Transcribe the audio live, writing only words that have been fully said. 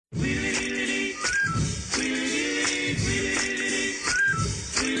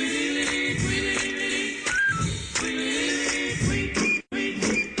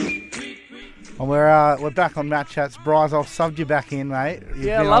We're back on Match Chats. Bryce, I've subbed you back in, mate. You've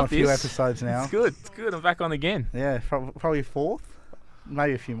been on a few episodes now. It's good. I'm back on again. Yeah, probably fourth.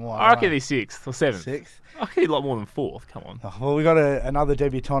 Maybe a few more. I reckon he's sixth or seventh. Sixth. I reckon he's a lot more than fourth. Come on. Oh, well, we got another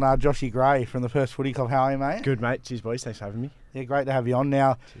debutant, Joshy Gray from the Perth Footy Club. How are you, mate? Good, mate. Cheers, boys. Thanks for having me. Yeah, great to have you on.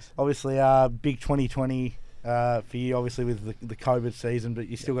 Now, Cheers. obviously, big 2020 for you, obviously, with the COVID season, but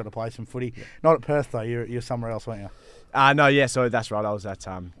you still got to play some footy. Yeah. Not at Perth, though. You're somewhere else, weren't you? No, yeah, so that's right. I was at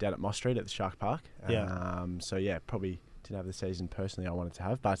down at Moss Street at the Shark Park. Yeah. So, yeah, probably didn't have the season personally I wanted to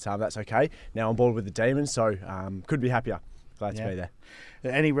have, but that's okay. Now I'm board with the Demons, so couldn't be happier. Glad to be there.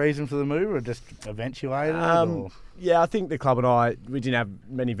 Any reason for the move, or just eventuated? Yeah, I think the club and we didn't have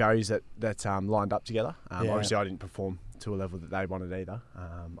many values that lined up together. Obviously, I didn't perform to a level that they wanted either.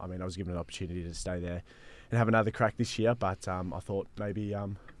 I mean, I was given an opportunity to stay there and have another crack this year, but I thought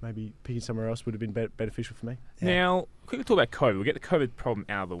maybe picking somewhere else would have been beneficial for me. Yeah. Now, quickly talk about COVID. We'll get the COVID problem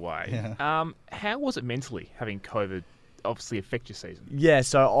out of the way. Yeah. How was it mentally having COVID obviously affect your season? Yeah,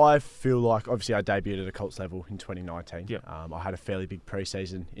 so I feel like obviously I debuted at a Colts level in 2019. Yep. I had a fairly big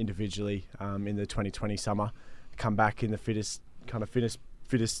pre-season individually in the 2020 summer. Come back in the fittest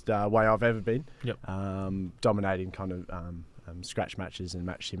way I've ever been. Yep. Dominating kind of scratch matches and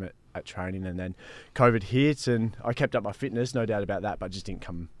match sim at training, and then COVID hit, and I kept up my fitness, no doubt about that, but just didn't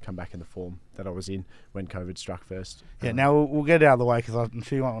come back in the form that I was in when COVID struck first. Yeah, now we'll get it out of the way because I'm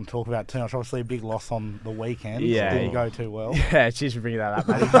sure you won't want to talk about it too much. Obviously, a big loss on the weekend. Yeah. Didn't go too well. Yeah, cheers for bringing that up,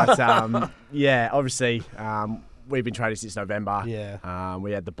 mate. But yeah, obviously we've been training since November. Yeah.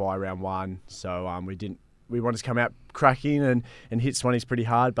 We had the bye round one, so we wanted to come out cracking and hit Swannies pretty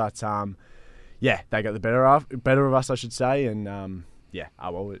hard, but yeah, they got the better of us, I should say, and yeah,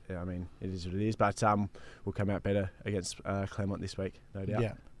 well, I mean, it is what it is, but we'll come out better against Claremont this week, no doubt.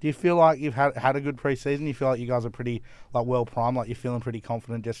 Yeah. Do you feel like you've had a good pre-season? You feel like you guys are pretty well primed, like you're feeling pretty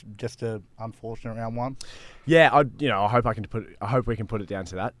confident, just a unfortunate round one? Yeah, I hope we can put it down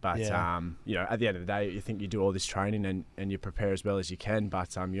to that, but Yeah. at the end of the day, you think you do all this training and you prepare as well as you can,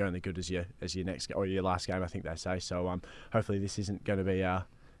 but you're only good as your next or your last game, I think they say. So hopefully this isn't going to be a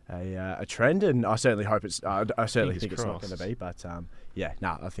trend, and I certainly hope it's. I certainly think it's not going to be, but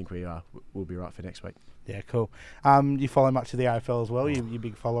I think we'll be right for next week. Yeah, cool. You follow much of the AFL as well? You're a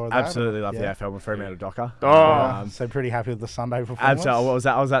big follower of that? Absolutely love the AFL. I'm a Fremantle Docker. So pretty happy with the Sunday performance? Absolutely.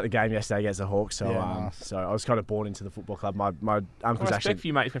 I was at the game yesterday against the Hawks, so nice. so I was kind of born into the football club. My uncle's Respect actually. for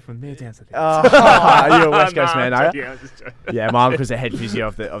you, mate. He's from there down to there. You're a West Coast man, are you? Yeah, I'm just joking. Yeah, my uncle's the head physio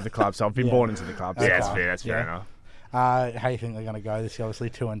of the club, so I've been born into the club. Yeah, Okay. that's fair enough. How do you think they're going to go this year? Obviously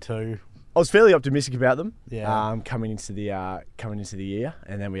 2-2. I was fairly optimistic about them. Yeah. Coming into the year,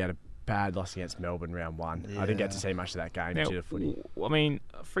 and then we had a bad loss against Melbourne round one. I didn't get to see much of that game Now, due to footy. I mean,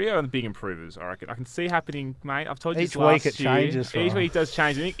 Freo are the big improvers, I reckon. I can see happening, mate. I've told you Each this last week it year. changes. Each week it does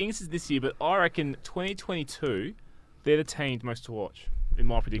change. I think it's this year, but I reckon 2022, they're the team most to watch, in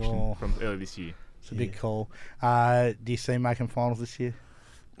my prediction from earlier this year. It's a big call. Do you see them making finals this year?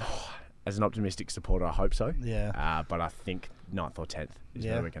 As an optimistic supporter, I hope so. Yeah. But I think 9th or 10th is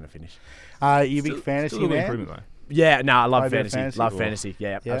where we're going to finish. You a big fantasy still a man? improvement, though. Yeah, no, I love Play a bit of fantasy. fantasy? Love fantasy.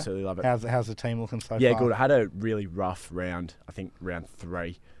 Yeah, absolutely love it. How's the team looking so far? Yeah, good. I had a really rough round. I think round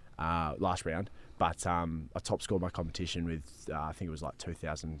 3, last round. But I top scored my competition with I think it was like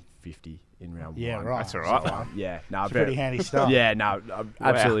 2,050 in round 1. Yeah, right. That's all right. So, yeah, no, It's pretty handy stuff. Yeah, no, I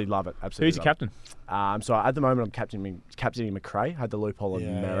absolutely love it. Absolutely. Who's your captain? So at the moment, I'm captaining McRae. Had the loophole on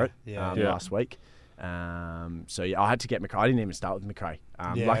merit last week. So yeah, I had to get McRae. I didn't even start with McRae.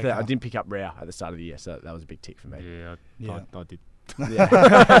 Luckily, I didn't pick up Rao at the start of the year, so that was a big tick for me. Yeah, I did.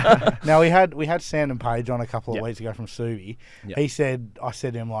 Yeah. Now we had Sandon Page on a couple of Yep. weeks ago from Subi. Yep. I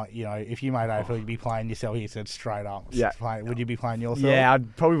said to him, like, if you made AFL, you'd be playing yourself. He said straight up. Yeah. Would you be playing yourself? Yeah, I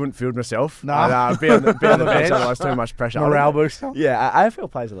probably wouldn't field myself. No. I'd be on the bench, otherwise too much pressure. Morale booster. Yeah,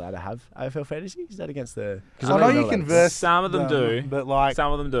 AFL players are allowed to have AFL fantasy. Is that against the? I know you converse. Some of them do, but like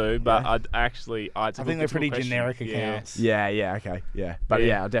some of them do. But Yeah. I think they're pretty generic accounts. Yeah, okay, yeah. But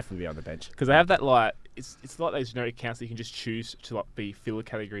yeah, I'll definitely be on the bench. because they have that like it's like those generic accounts that you can just choose to like be filler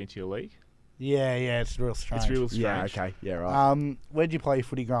category into your league. Yeah, it's real strange. It's real strange. Yeah, okay, yeah, right. Where'd you play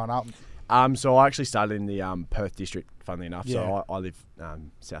footy growing up? So I actually started in the Perth district, funnily enough. Yeah. So I live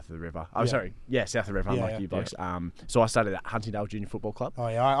south of the river. Yeah. Sorry, south of the river, Yeah, unlike yeah. you blokes. So I started at Huntingdale Junior Football Club. Oh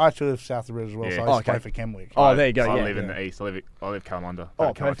yeah, I actually live south of the river as well, Yeah. so I used to Okay. play for Kenwick. Oh, there you go. I yeah. live in the east. I live Kalamunda.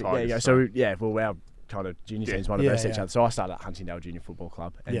 Oh, perfect. There you go. So yeah, well, our kind of junior Yeah. teams might have Yeah, versed each yeah. other. So I started at Huntingdale Junior Football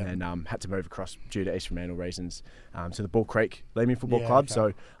Club and Yeah. then had to move across due to East Fremantle reasons to the Bull Creek Leaming Football Yeah, Club. okay.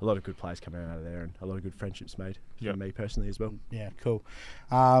 So a lot of good players coming out of there and a lot of good friendships made Yep. for me personally as well. Yeah, cool.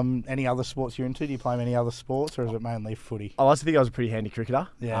 Any other sports you're into? Do you play many other sports, or is it mainly footy? I like to think I was a pretty handy cricketer.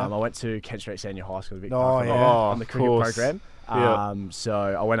 Yeah. I went to Kent Street Senior High School a bit Oh, on yeah. Oh, the of cricket course. program. Yeah. So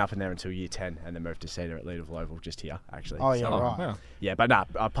I went up in there until year 10 and then moved to Cedar at Leederville Oval just here, actually. Oh, yeah, So, right. wow. Yeah, but no,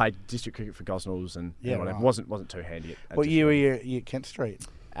 I played district cricket for Gosnells and Yeah, whatever. right. Wasn't too handy. What year were you at Kent Street?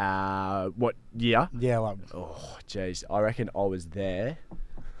 What year? Yeah, like Oh, jeez. I reckon I was there.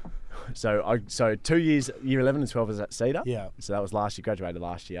 So 2 years, year 11 and 12 was at Cedar. yeah, So that was last year, graduated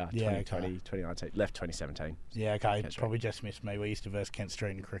last year, Yeah, 2020, okay. 2019, left 2017. yeah. Okay, Kent Street. probably just missed me. We used to verse Kent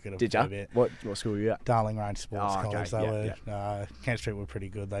Street in cricket a Did fair ya? bit. What school were you at? Darling Range Sports Oh, okay, College. They yeah, were Kent Street were pretty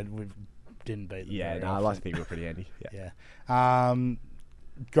good. We didn't beat them. Yeah, very no, I often. like to think we were pretty handy. Yeah. Yeah.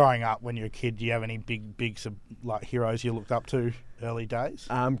 Growing up when you were a kid, do you have any big like heroes you looked up to early days?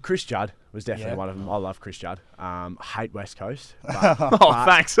 Chris Judd was definitely Yeah. one of them. I love Chris Judd. Hate West Coast. Oh,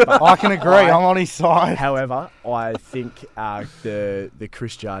 thanks. I can agree. I'm on his side. However, I think the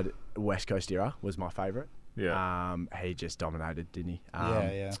Chris Judd West Coast era was my favourite. Yeah. He just dominated, didn't he?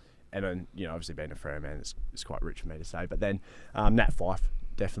 Yeah. And then, obviously being a Freo man, it's quite rich for me to say. But then Nat Fyfe,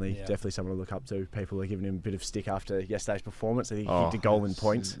 definitely someone to look up to. People are giving him a bit of stick after yesterday's performance. I think he kicked a goal in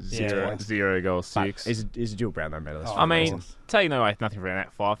points. Zero, Yeah. 0 goals, But 6. he's a dual Brownlow medalist. Oh, for I the mean, Wallace. tell you no way, nothing for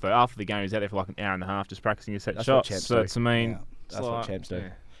Nat Fyfe though. After the game, he was out there for like an hour and a half just practicing his set That's what shots. champs So do. it's, I mean, Yeah. it's That's what like- champs do.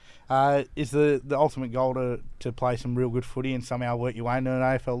 yeah. Is the ultimate goal to play some real good footy and somehow work your way into an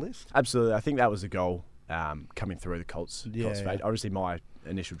AFL list? Absolutely. I think that was the goal coming through the Colts Yeah, fate. yeah. Obviously, my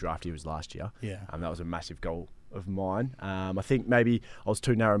initial draft year was last year. Yeah. That was a massive goal of mine. I think maybe I was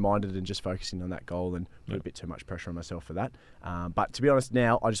too narrow-minded and just focusing on that goal and put a bit too much pressure on myself for that. But to be honest,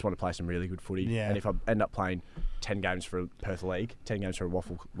 now I just want to play some really good footy. Yeah. And if I end up playing 10 games for Perth League, 10 games for a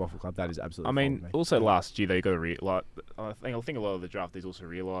Waffle Club, that is absolutely I fine mean, with me. also last year, though, you got to like. I think a lot of the draftees also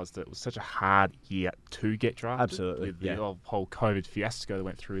realised that it was such a hard year to get drafted. Absolutely, With yeah. the whole COVID fiasco that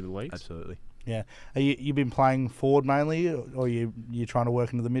went through the leagues. Absolutely. Yeah. You been playing forward mainly, or you trying to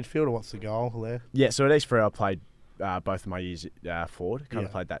work into the midfield, or what's the goal there? Yeah, so at East Freo I played both of my years forward. Kind Yeah.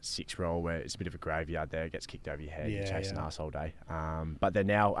 of played that 6 role where it's a bit of a graveyard there. It gets kicked over your head. Yeah, you chase an yeah. arse all day. But then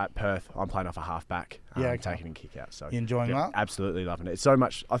now at Perth, I'm playing off a half-back, Yeah, okay. taking and kick out. So You enjoying that? absolutely loving it. It's so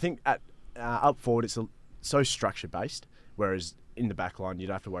much. I think at up forward, it's so structure-based, whereas in the back line, you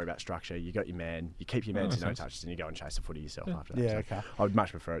don't have to worry about structure. You got your man. You keep your man to no makes sense. touches, and you go and chase the footy yourself after that. Yeah, So okay. I would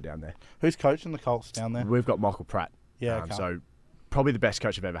much prefer it down there. Who's coaching the Colts down there? We've got Michael Pratt. Yeah, okay. So probably the best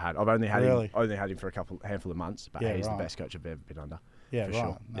coach I've ever had. I've only had Really? him for a handful of months, but Yeah, he's right. the best coach I've ever been under. Yeah, for right.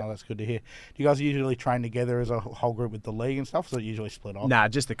 sure. No, Yeah. that's good to hear. Do you guys usually train together as a whole group with the league and stuff? So it usually split off? Nah,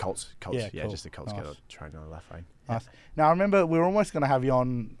 just the Colts. Yeah, Yeah, cool. just the Colts Nice. go train on the left lane. Nice. Now, I remember we were almost going to have you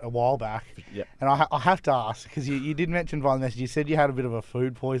on a while back, Yep. and I have to ask, because you did mention via the message, you said you had a bit of a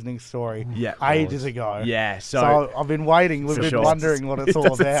food poisoning story Yeah. ages ago. Yeah, So I've been waiting. We've For been sure. wondering what it's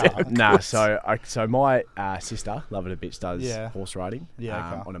all about. Nah, so my sister, love it a bitch, does Yeah. horse riding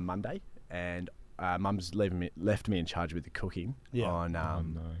Yeah, okay. on a Monday, and Mum's left me in charge with the cooking Yeah. on no.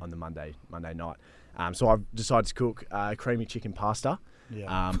 on the Monday night. So I've decided to cook creamy chicken pasta.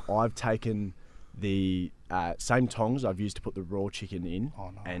 Yeah. I've taken the same tongs I've used to put the raw chicken in, Oh,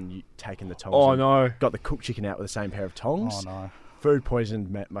 no. and taken the tongs. Oh and no! Got the cooked chicken out with the same pair of tongs. Oh, no. Food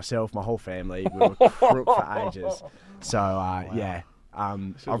poisoned myself, my whole family. We were crook for ages. So yeah,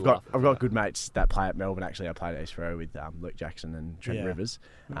 I've got good mates that play at Melbourne. Actually, I played at East Freo with Luke Jackson and Trent Yeah. Rivers.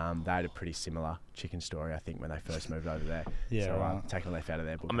 They had a pretty similar chicken story, I think, when they first moved over there. Yeah, so right. taking a leaf out of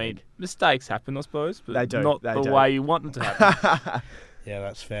their book. I mean, mistakes happen, I suppose, but They do, not they the do. way you want them to happen. Yeah,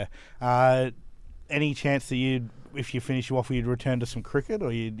 that's fair. Any chance that if you finish you off, you'd return to some cricket, or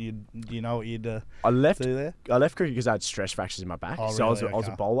do you know what you'd I left do there? cricket because I had stress fractures in my back. Oh, So I was really? a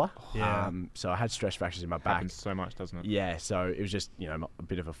Okay. bowler. Yeah. So I had stress fractures in my back. Happens so much, doesn't it? Yeah, so it was just a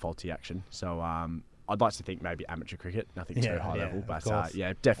bit of a faulty action. So I'd like to think maybe amateur cricket, nothing Yeah, too high yeah, level, of but course.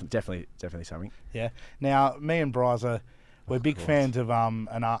 yeah, definitely something. Yeah. Now, me and Bryce we're big course. fans of an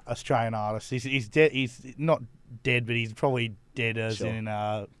Australian artist. He's dead. He's not dead, but he's probably dead as Sure. in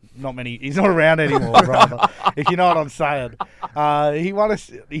not many. He's not around anymore, brother. If you know what I'm saying.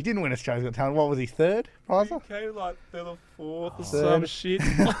 He didn't win Australia's Got Talent. What was he, third, Bryce? Okay, like they're the fourth or Third. some shit.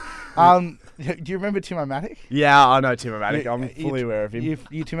 Do you remember Tim O'Matic? Yeah, I know Tim O'Matic. You- I'm fully aware of him.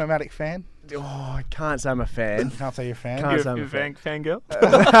 You Tim O'Matic fan? I can't say I'm a fan. Can't say you're a fan. Can't say I'm You're a a fan. fangirl?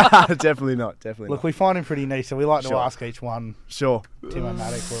 Definitely not. Definitely Look, not. we find him pretty niche, so we like to Sure. ask each one, Sure.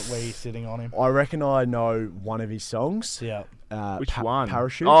 Tim-O-Matic, where he's sitting on him. I reckon I know one of his songs. Yeah. Which one?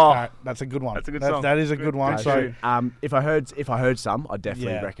 Parachute. Oh, That's a good one. That's a good song. That is a good one. Good So, tune. If I heard some, I'd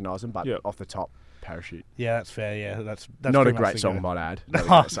definitely Yeah. recognise them. But Yep. off the top, Parachute. yeah, that's fair. Yeah, that's Not pretty a much great the song, go. might add. Not a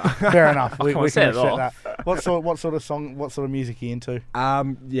great song. Fair enough. We can't can say it accept off. that. What sort of song? What sort of music are you into?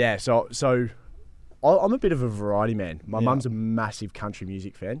 Yeah. So I'm a bit of a variety man. My Yeah. mum's a massive country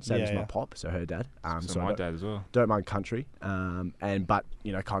music fan, same Yeah, as my yeah. pop, so her dad. so So I my don't- dad as well. don't mind country, but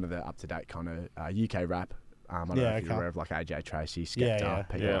kind of the up to date kind of UK rap. I don't know Yeah, if you're okay. aware of like AJ Tracy, Yeah, Skepta, yeah.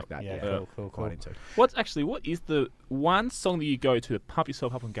 people Yeah. like that. Yeah, Yeah, cool. quite into. What is the one song that you go to pump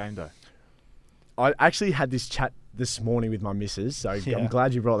yourself up on game day? I actually had this chat this morning with my missus, so Yeah. I'm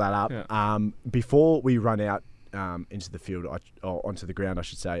glad you brought that up. Yeah. Before we run out into the field, or onto the ground, I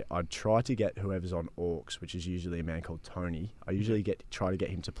should say, I'd try to get whoever's on Orcs, which is usually a man called Tony. I usually try to get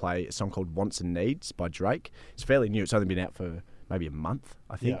him to play a song called Wants and Needs by Drake. It's fairly new. It's only been out for maybe a month,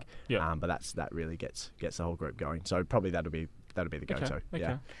 I think. Yeah. But that really gets the whole group going. So probably that'll be the go-to.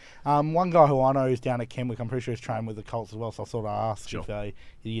 Okay. Yeah. One guy who I know is down at Kenwick. I'm pretty sure he's trained with the Colts as well. So I sort of asked Sure. if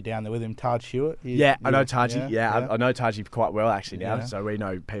you're down there with him. Taj Hewitt. Yeah, I know Taji. Yeah, I know Taji quite well actually now. Yeah. So we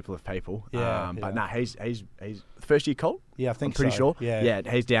know people of people. Yeah, But yeah. no, he's first year Colt. Yeah, I think I'm pretty so. sure. Yeah.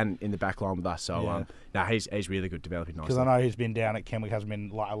 he's down in the back line with us. So Yeah. he's really good, developing nicely. Because I know he's been down at Kenwick, hasn't been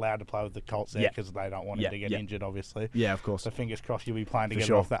allowed to play with the Colts there Yeah. because they don't want him Yeah, to get yeah. injured, obviously. Yeah, of course. So fingers crossed you'll be playing together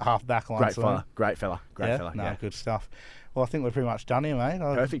sure. off that half back line. Great soon. fella. Great fella. No, Yeah. good stuff. Well, I think we're pretty much done here, mate.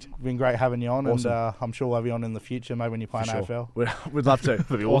 Perfect. It's been great having you on, Awesome. and I'm sure we'll have you on in the future, maybe when you play For in sure. AFL. We'd love to.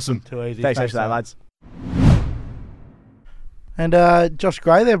 That'd be awesome. Too easy. Thanks for that, mate. lads. And Josh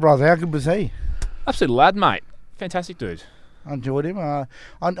Gray there, brother. How good was he? Absolute lad, mate. Fantastic dude. I enjoyed him.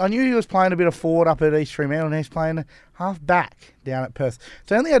 I knew he was playing a bit of forward up at East Fremantle, and he's playing half back down at Perth.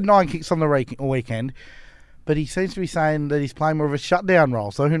 So he only had 9 kicks on the weekend, but he seems to be saying that he's playing more of a shutdown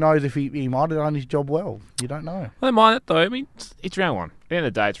role. So who knows if he might have done his job well. You don't know. I don't mind it though. I mean, it's round one. At the end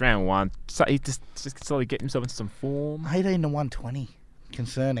of the day, it's round one. So he just slowly getting himself into some form. 18 to 120.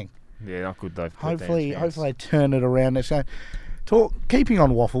 Concerning. Yeah, not good though. for Hopefully Dan's fans. they turn it around. So, keeping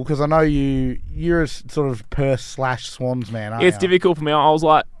on Waffle, because I know you're a sort of Perth/Swans man, aren't Yeah, it's you? difficult for me. I was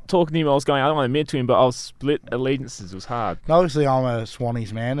like talking to him. I was going. I don't want to admit to him, but I was split allegiances. It was hard. Obviously, I'm a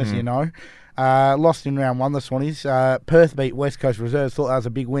Swannies man, as Mm. you know. Lost in round one, the Swannies. Perth beat West Coast Reserves. Thought that was a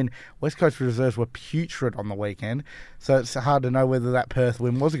big win. West Coast Reserves were putrid on the weekend, so it's hard to know whether that Perth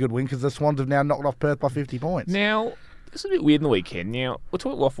win was a good win because the Swans have now knocked off Perth by 50 points. Now, this is a bit weird in the weekend. Now, we'll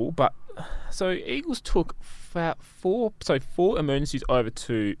talk waffle, but so Eagles took four emergencies over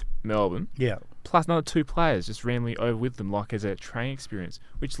to Melbourne, Yeah. plus another 2 players just randomly over with them, like as a training experience,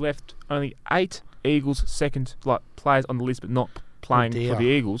 which left only 8 Eagles players on the list, but not playing dear. for the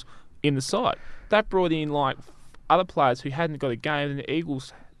Eagles in the side. That brought in other players who hadn't got a game, and the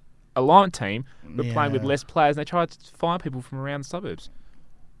Eagles alignment team were playing with Yeah. less players, and they tried to find people from around the suburbs.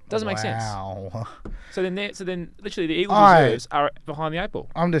 Doesn't make sense. Wow. So then literally the Eagles I- reserves are behind the 8 ball.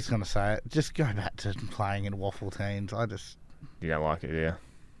 I'm just going to say it. Just go back to playing in Waffle teams. You don't like it, yeah.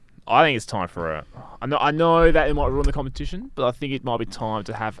 I think it's time for I know that it might ruin the competition, but I think it might be time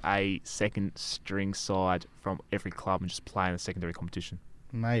to have a second string side from every club and just play in a secondary competition.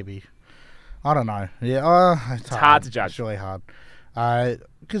 Maybe. I don't know. Yeah, it's hard to judge. It's really hard.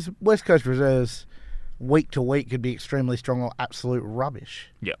 Because West Coast Reserves, week to week, could be extremely strong or absolute rubbish.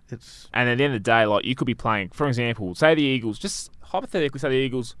 Yeah. It's And at the end of the day, you could be playing, for example, say the Eagles, just hypothetically, say the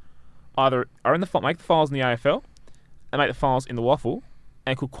Eagles either are make the finals in the AFL and make the finals in the Waffle,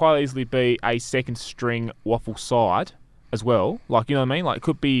 and could quite easily be a second string Waffle side as well. You know what I mean? It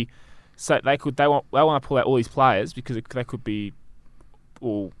could be, so they want to pull out all these players because they could be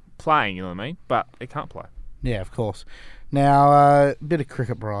all playing. You know what I mean? But they can't play. yeah, of course. Now, a bit of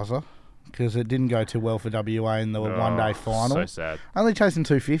cricket browser, because it didn't go too well for WA in the one-day final. So sad. Only chasing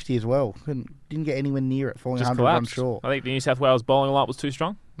 250 as well. Didn't get anywhere near it, falling Just 100 runs collapsed. short. I think the New South Wales bowling line was too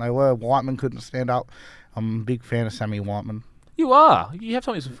strong. They were. Whiteman couldn't stand up. I'm a big fan of Sammy Whiteman. You are. You have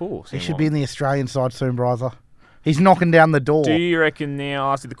told me this before. He should be in the Australian side soon, brother. He's knocking down the door. Do you reckon now,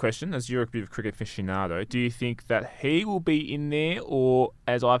 I'll ask you the question, as you're a bit of a cricket aficionado, do you think that he will be in there, or,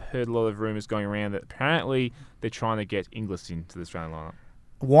 as I've heard a lot of rumours going around, that apparently they're trying to get Inglis into the Australian lineup?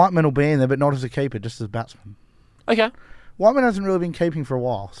 Whiteman will be in there, but not as a keeper, just as a batsman. Okay. Whiteman hasn't really been keeping for a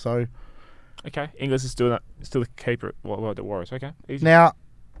while, so... Okay. Inglis is still the keeper at the Warriors. Okay. Easy. Now,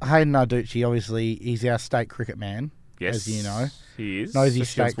 Hayden Narducci, obviously, he's our state cricket man, yes, as you know. He is. Knows his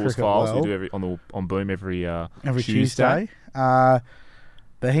Especially on state Sports cricket Files, well. we do on Boom every Every Tuesday.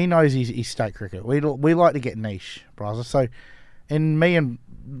 but he knows he's state cricket. We like to get niche, brother. So,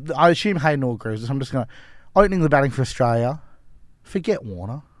 I assume Hayden will agree with this. I'm just going to opening the batting for Australia. Forget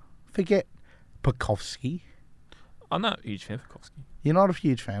Warner. Forget Pucovski. I'm not a huge fan of Pucovski. You're not a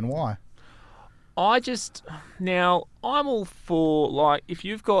huge fan. Why? Now, I'm all for, like, if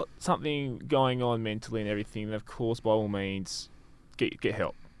you've got something going on mentally and everything, then of course, by all means, get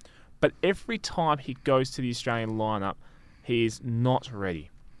help. But every time he goes to the Australian lineup, he is not ready.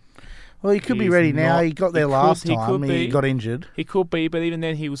 Well, he could be ready now. He got there last time. He got injured. He could be, but even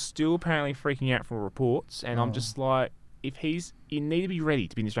then, he was still apparently freaking out from reports. And I'm just like, you need to be ready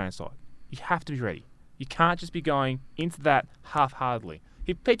to be in the Australian side. You have to be ready. You can't just be going into that half-heartedly.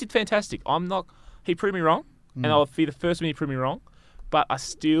 He did fantastic. He proved me wrong, and I'll be the first one he proved me wrong. But I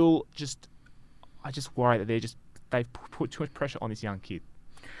just worry that they've put too much pressure on this young kid.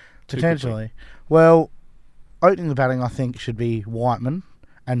 Potentially. Well, opening the batting, I think, should be Whiteman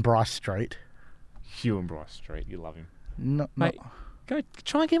and Bryce Street. Hugh and Bryce Street, you love him. Mate, go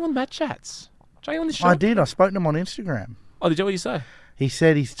try and get him on the Bat Chats. Try him on the show. I did. I spoke to him on Instagram. Oh, did you? What did you say? He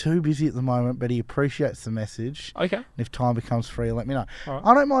said he's too busy at the moment, but he appreciates the message. Okay. And if time becomes free, let me know. Right.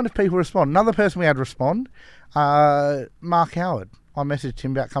 I don't mind if people respond. Another person we had respond, Mark Howard. I messaged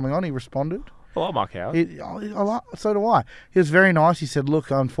him about coming on. He responded. I like Mark Howard. So do I. He was very nice. He said, look,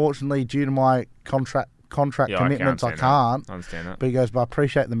 unfortunately, due to my contract commitments, I can't. I understand that. But he goes, but I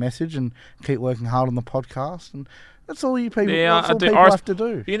appreciate the message and keep working hard on the podcast. And that's all you people, Yeah, that's all people have to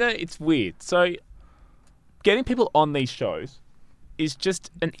do. You know, it's weird. So, getting people on these shows is just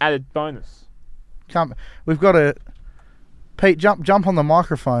an added bonus. We've got to... Pete, jump on the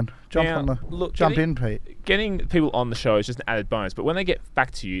microphone. Jump in, Pete. Getting people on the show is just an added bonus. But when they get back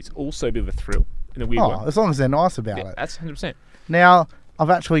to you, it's also a bit of a thrill in a weird way. As long as they're nice about it. That's 100%. Now,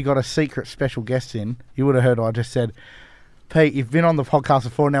 I've actually got a secret special guest in. You would have heard what I just said. Pete, you've been on the podcast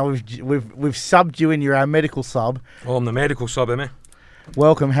before. Now we've subbed you in. You're our medical sub. Oh, I'm the medical sub, am I?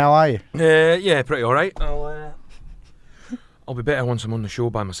 Welcome. How are you? Yeah, pretty all right. I'll be better once I'm on the show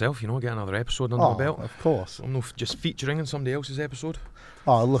by myself. Get another episode under my belt. Of course. I'm not just featuring in somebody else's episode.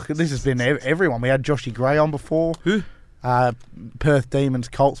 Oh, look, this has been everyone. We had Joshy Gray on before. Who? Perth Demons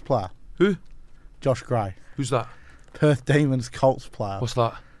Colts player. Who? Josh Gray. Who's that? Perth Demons Colts player. What's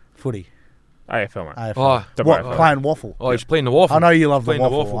that? Footy. AFL, mate. AFL. AFL. Playing waffle. Oh, he's playing the waffle. I know you love the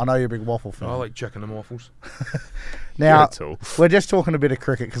Playing waffle. I know you're a big waffle fan. I like chicken and waffles. Now, we're just talking a bit of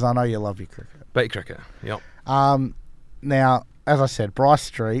cricket because I know you love your cricket. Bit of cricket, yep. Now, as I said, Bryce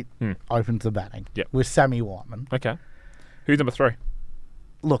Street opens the batting with Sammy Whiteman. Okay. Who's number 3?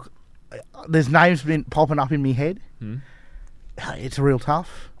 Look, there's names been popping up in my head. It's real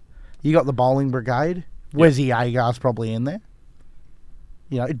tough. You got the bowling brigade. Wesy Agar's probably in there.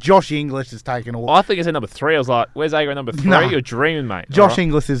 Josh Inglis is taking all. I think it's at number 3. I was like, where's Agar at number 3? No. You're dreaming, mate. Josh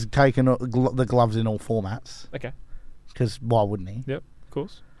Inglis is taking the gloves in all formats. Okay. Because why wouldn't he? Yep, of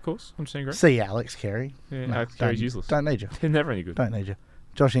course. I'm saying great. See Alex Carey. Yeah, Alex Carey's useless. Don't need you. He's never any good. Don't need you.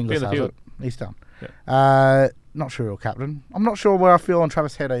 Josh Inglis has it. He's done. Yeah. Not sure he'll captain. I'm not sure where I feel on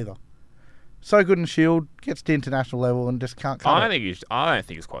Travis Head either. So good in Shield, gets to international level and just can't cut I don't think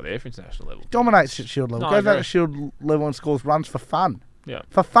he's quite there for international level. Dominates at Shield level. No, Goes out to Shield level and scores runs for fun. Yeah.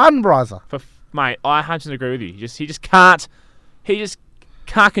 For fun, Bryza. Mate, I 100% agree with you. He just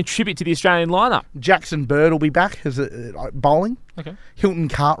can't contribute to the Australian lineup. Jackson Bird will be back as bowling. Okay. Hilton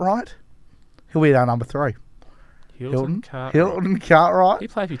Cartwright. He'll be our number 3. Hilton Cartwright. He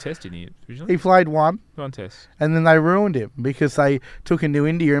played a few tests, didn't he, originally? He played one test. and then they ruined him because they took him to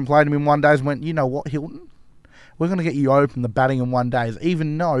India and played him in one days and went, you know what, Hilton? We're going to get you open the batting in 1 days,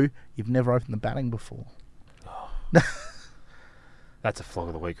 even though you've never opened the batting before. That's a flog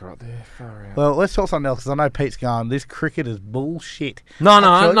of the week right there. Far out. Well, let's talk something else because I know Pete's going, this cricket is bullshit. No.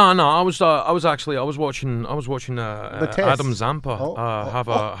 I was watching The test. Adam Zampa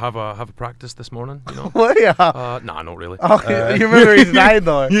have a practice this morning. Well, yeah. Nah, not really. You remember his name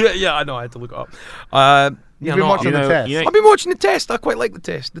though? Yeah, I know. I had to look it up. You've been watching the test. I've been watching the test. I quite like the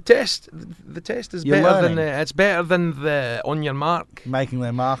test. The test is You're better learning. than it's better than the on your mark. Making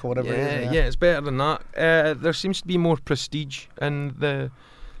their mark or whatever it is. Yeah, it's better than that. There seems to be more prestige in the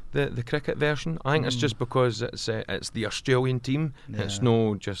cricket version. I think it's just because it's the Australian team. Yeah. It's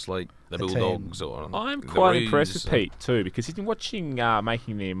no just like the The Bulldogs team. or I'm the quite Rays. impressed with Pete too because he's been watching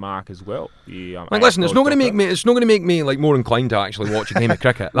Making Their Mark as well. Listen, it's not going to make me like more inclined to actually watch a game of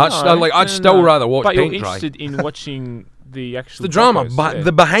cricket. That's No, I'd still rather watch but paint you're dry. interested in watching the actual The drama, docos, yeah.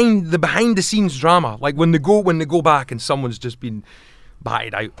 the behind the scenes drama, like when they go back and someone's just been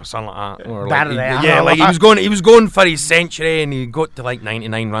batted out or something like that. Or Batted out. Yeah, like he was going for his century and he got to like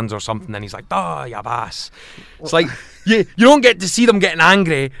 99 runs or something and he's like, "Oh, ya bass." It's like you don't get to see them getting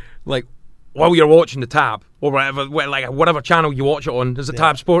angry like while you're watching the tab or whatever channel you watch it on. Is it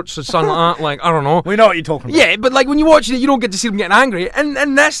Tab Sports or something like that? Like, I don't know. We know what you're talking about. Yeah, but like when you're watching it, you don't get to see them getting angry. And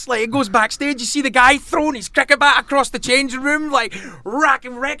this, like, it goes backstage. You see the guy throwing his cricket bat across the changing room, like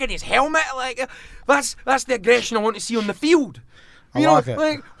wrecking his helmet. Like, that's the aggression I want to see on the field. You like know, it.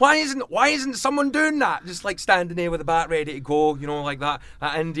 like why isn't someone doing that? Just like standing there with the bat ready to go. You know, like that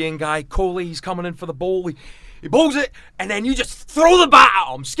Indian guy Kohli. He's coming in for the ball. He bowls it, and then you just throw the bat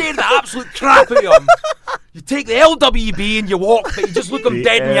at him, scare the absolute crap out of him. You take the LWB and you walk, but you just look him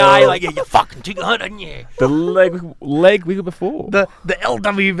dead in the eye like, "Yeah, you fucking took that, didn't you?" The leg wiggle before. The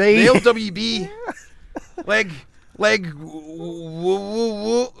LWB. The LWB. leg.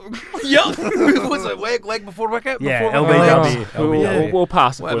 Yup. Was it leg before wicket? Yeah, before LBW. wicket? LBW. We'll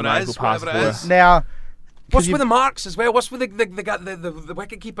pass it for Whatever now. it is, We'll pass it whatever it for is. Now, What's you- with the marks as well? What's with the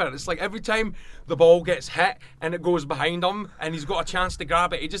wicket keeper? It's like every time the ball gets hit and it goes behind him and he's got a chance to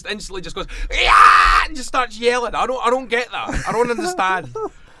grab it, he just instantly just goes, "Yeah!" and just starts yelling. I don't get that. I don't understand.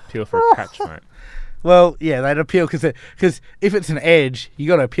 Appeal for a catch, mate. Well, yeah, they'd appeal because if it's an edge, you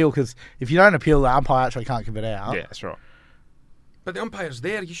got to appeal because if you don't appeal, the umpire actually can't give it out. Yeah, that's right. But the umpire's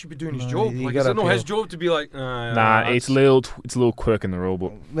there. He should be doing his No, job. you Like, is gotta it not his appeal. job to be like, Nah, it's a little quirk in the rule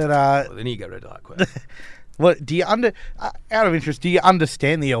book. But Well, they need to get rid of that quick. what do you out of interest? Do you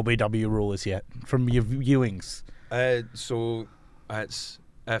understand the LBW rules yet from your viewings? So it's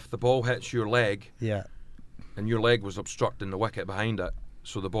if the ball hits your leg Yeah. and your leg was obstructing the wicket behind it,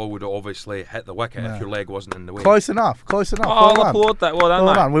 so the ball would obviously hit the wicket No. if your leg wasn't in the way. Close enough. Close enough. Oh, Well I'll done. applaud that. Well done,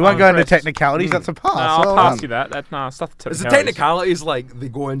 Well mate. done. We won't I'm go into impressed. technicalities. That's a pass. No, I'll Well pass done. you that. That's stuff. Is the technicalities like they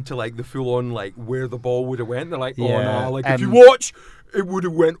go into like the full on like where the ball would have went? They're like, oh Yeah, no, like if and- you watch, it would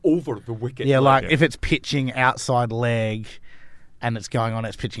have went over the wicket. Yeah, like if it's pitching outside leg and it's going on,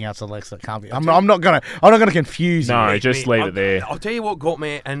 it's pitching outside leg, so it can't be. I'm not gonna confuse you. No, just leave it there. I'll tell you what got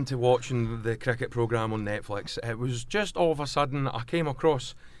me into watching the cricket program on Netflix. It was just all of a sudden I came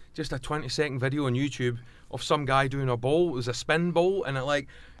across just a 20-second video on YouTube of some guy doing a ball. It was a spin ball, and it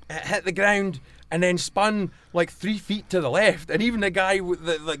hit the ground and then spun like 3 feet to the left. And even the guy with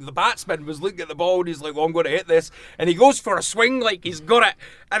the batsman was looking at the ball and he's like, "Oh, I'm going to hit this." And he goes for a swing like he's got it,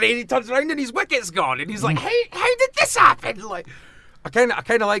 and then he turns around and his wicket's gone. And he's like, "How did this happen?" Like, I kind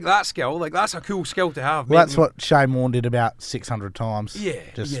of like that skill. Like, that's a cool skill to have. Well, that's what Shane Warne did about 600 times. Yeah,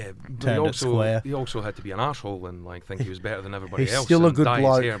 just yeah. But turned it square. He also had to be an arsehole and like think he was better than everybody He's else. still a and good dye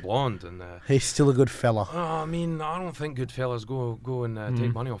bloke. his hair blonde and. He's still a good fella. I mean, I don't think good fellas go and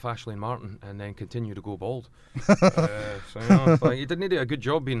take money off Ashley Martin and then continue to go bald. So you know, like, he didn't do a good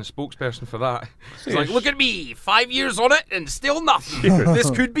job being a spokesperson for that. He's like, "Look at me, 5 years on it and still nothing.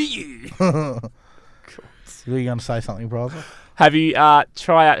 This could be you." Were you going to say something, brother? Have you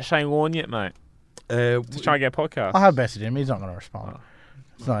tried out Shane Warne yet, mate? To try and get a podcast. I have bested him. He's not going to respond.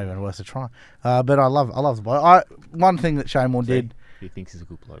 It's not even worth a try. But I love the boy. One thing that Shane Warne did. He thinks he's a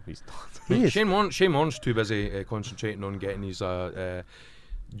good bloke. He's not. He is. Shane Warne's too busy concentrating on getting his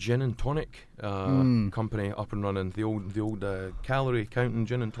gin and tonic company up and running. The old calorie counting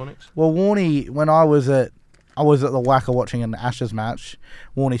gin and tonics. Well, Warney, when I was at the Wacker watching an Ashes match,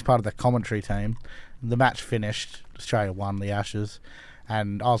 Warney's part of the commentary team. The match finished. Australia won the Ashes.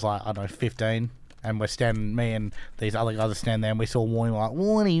 And I was like, I don't know, 15. And we're standing, me and these other guys are standing there, and we saw Warney.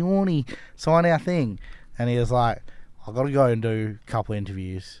 We're like, Warney, sign our thing. And he was like, I've got to go and do a couple of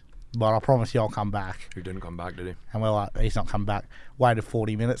interviews, but I promise you I'll come back. He didn't come back, did he? And we're like, he's not come back. Waited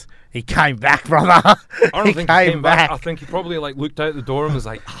 40 minutes. He came back, brother. I don't think he came back. back. I think he probably like looked out the door and was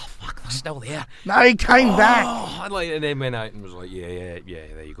like, "Oh fuck, they're still there." No, he came back. Oh, and then went out and was like, "Yeah,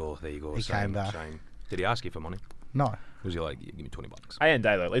 there you go." He sign, came back. sign." Did he ask you for money? No, Was he like, "Give me $20"? And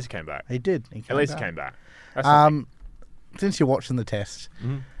Day, at least he came back. he did. At least he came back. That's something. Since you're watching the test,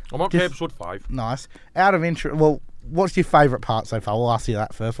 I'm up to Just- episode 5. nice. Out of interest, well, what's your favourite part so far? We'll ask you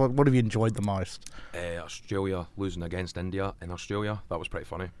that first. What have you enjoyed the most? Australia losing against India in Australia. That was pretty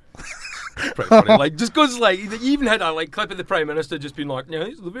funny. Pretty funny. Like, just because, like, you even had a like clip of the Prime Minister just being like, "Yeah,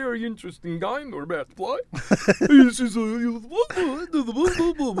 this is a very interesting game we're about to play." This is and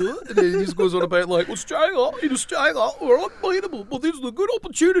then he just goes on about like Australia, we're unbeatable, but this is a good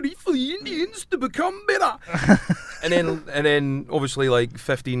opportunity for the Indians to become better. and then obviously like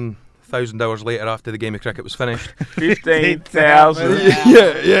 15 1,000 hours later after the game of cricket was finished. 15,000.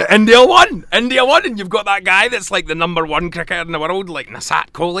 Yeah. India won, and you've got that guy that's like the #1 cricketer in the world, like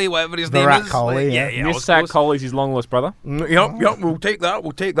Nasat Kohli, whatever his name Virat is. Kohli, Like, yeah. I was Nisat close. Kohli's his long lost brother. Yep, we'll take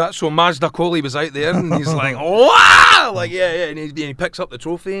that. So Mazda Kohli was out there, and he's like, wow, like yeah, and he picks up the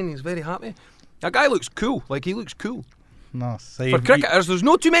trophy, and he's very happy. That guy looks cool. Like he looks cool. Nice. So For you- cricketers, there's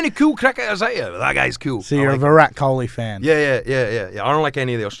no too many cool cricketers out here. But that guy's cool. So I you're a like Virat Kohli fan. Yeah. I don't like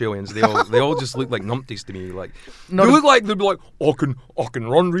any of the Australians. They all just look like numpties to me. Like Not they a- look like they'd be like, I can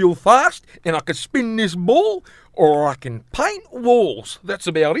run real fast, and I can spin this ball, or I can paint walls. That's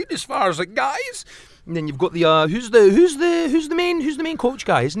about it as far as it goes. And then you've got the who's the main coach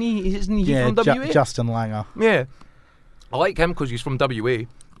guy? Isn't he Yeah, from WA? Justin Langer. Yeah, I like him because he's from WA,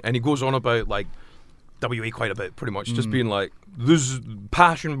 and he goes on about like WA quite a bit, pretty much, just being like, this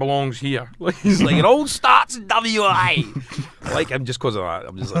passion belongs here. Like, he's like, it all starts in WA. I like him just because of that.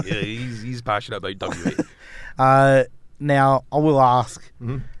 I'm just like, yeah, he's passionate about WA. Now, I will ask,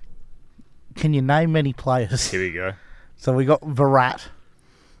 Mm-hmm. can you name many players? Here we go. So we got Virat,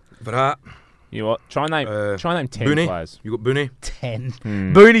 Virat, You know what? Try and name 10 Booney. players. You got Booney. 10.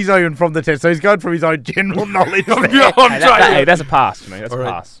 Booney's not even from the 10, so he's going from his own general knowledge. there. Hey, that's a pass for me. That's All a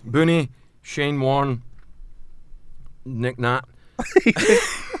right. pass. Booney, Shane Warne, Nick Nat. He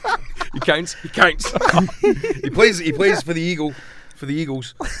counts. He plays for the Eagles. For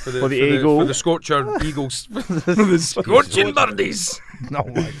the Scorcher Eagles. For the Scorching Birdies. Oh,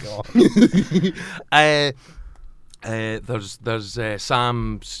 my God. There's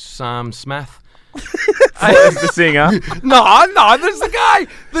Sam Smith. The singer. No, there's the guy.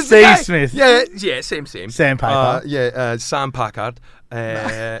 There's the Steve guy. Smith. Yeah, same. Sandpaper. Sam Packard.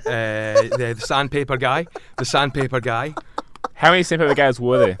 The sandpaper guy. How many sandpaper guys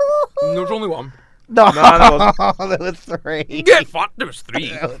were there? There's only one. No, No, there were 3. Get fucked. There was 3.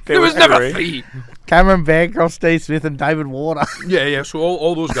 There was was never 3. 3. Cameron Bancroft, Steve Smith, and David Warner. Yeah. So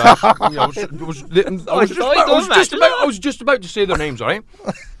all those guys. I was just about to say their names. All right.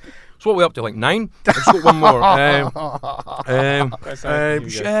 So what are we up to? Like 9. I've just got one more.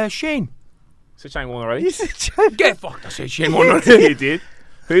 Shane. So Shane Warne already? Get fucked. I said Shane Warner. You did.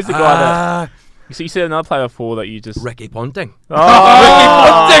 Who's the guy that... You said another player before that you just... Ricky Ponting. Oh,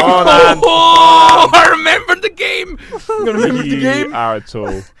 I remembered the game. You are a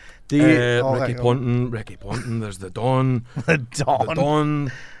tool. Do you? Ricky Ponting. There's the Don. The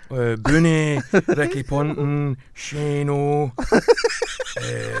Don. Booney, Ricky Ponting, Shane-O.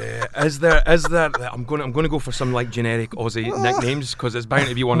 Is there? I'm gonna go for some like generic Aussie nicknames because it's bound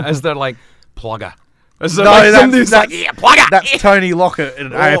to be one. Is there like Plugger? Is there like somebody who's like, yeah, Plugger? That's Tony Lockett, an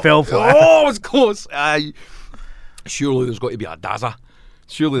AFL player. Oh, it was close. Surely there's got to be a Dazza.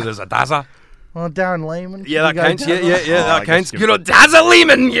 Surely there's a Dazza. Oh, Darren Lehman. Yeah, that counts. Yeah, that I counts. guess You know, Dazza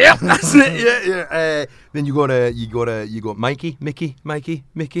Lehman. Yeah, that's it. Yeah. Then you got Mickey, maybe.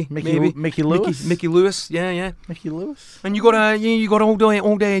 Mickey Lewis. Mickey Lewis. Yeah. Mickey Lewis. And you got old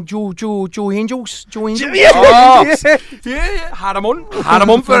Joe Angels. Yeah. Yeah. Had him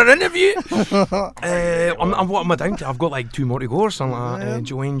on for an interview. What am I down to? I've got like 2 more to go or something like that.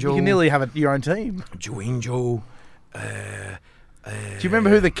 Joe Angel. You can nearly have your own team. Joe Angel. Do you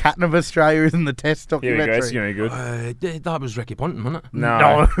remember who the captain of Australia is in the Test Here we go. documentary? It's going to be good. That was Ricky Ponting, wasn't it?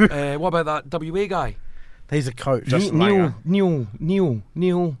 No. What about that WA guy? He's a coach. Just- Neil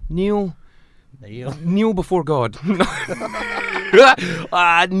before God.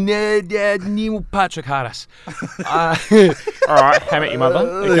 Neil Patrick Harris. All right. How met your mother?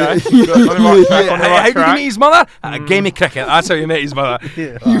 Okay. You got on the right track. On the How right did you track. meet his mother? Game of cricket. That's how he met his mother.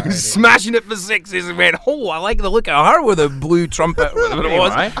 Yeah. He was smashing it for 6s and went, oh, I like the look of her with a blue trumpet. Whatever it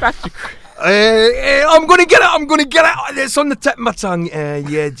was. Anyway, back to... I'm gonna get it. It's on the tip of my tongue.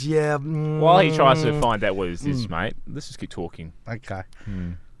 Yeah. While he tries to find out what is this, mate, let's just keep talking. Okay.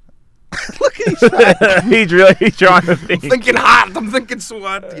 Look at his face. He's really trying to think. Thinking hard. I'm thinking so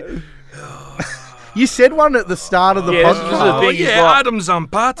hard. You said one at the start of the Yeah, this is the podcast. thing. he's like- Adam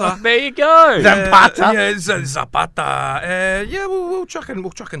Zapata. There you go. Zapata? Yeah, Zapata. We'll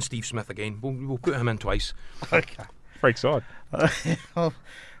chuck in Steve Smith again. We'll put him in twice. Okay. Freak side.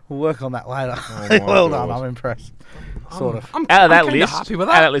 We'll work on that later. my Well done. God. I'm impressed. Sort of. I'm Out of that kinda list, happy with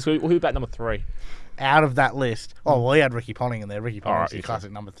Out that. of that list, who about number 3? Out of that list. Oh, well, he had Ricky Ponting in there. Ricky Ponting's Alright, your you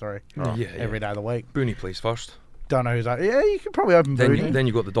classic number 3. Yeah. Every day of the week. Booney plays first. Don't know who's that. Yeah, you could probably open Booney. Then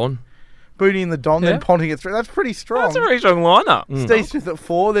you got the Don. Booney and the Don, Yeah. then Ponting at 3. That's pretty strong. That's a very strong lineup. Steve Smith at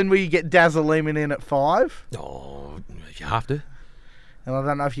 4. Then we get Dazza Lehman in at 5. Oh, you have to. And I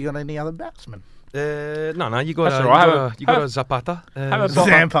don't know if you got any other batsmen. No, you got That's a, all right. you got a Zapata. have a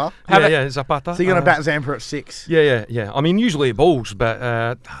Zampa. Yeah, Zapata. So you're going to bat Zampa at 6. Yeah. I mean, usually it bowls, but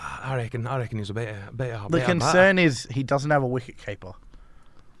I reckon he's a better The batter. concern is he doesn't have a wicket keeper.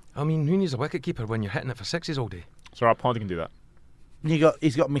 I mean, who needs a wicket keeper when you're hitting it for sixes all day? It's all right. Ponty can do that.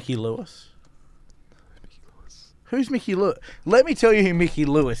 He's got Mickey Lewis. Who's Mickey Lewis? Let me tell you who Mickey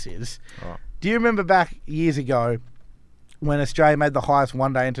Lewis is. All right. Do you remember back years ago when Australia made the highest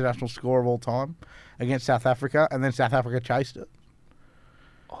one-day international score of all time against South Africa, and then South Africa chased it?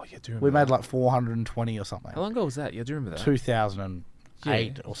 Oh, yeah, do you remember We made that? like 420 or something. How long ago was that? Yeah, do you remember that?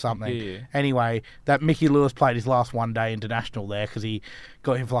 2008 or something. Yeah. Anyway, that Mickey Lewis played his last one-day international there because he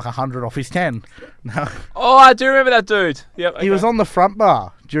got him for like 100 off his 10. No, Oh, I do remember that dude. Yep. he was on the front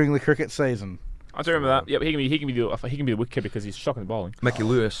bar during the cricket season. I do remember that. Yep. He can be the wicket because he's shocking the bowling. Mickey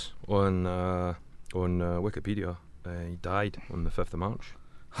Lewis on Wikipedia. He died on the 5th of March.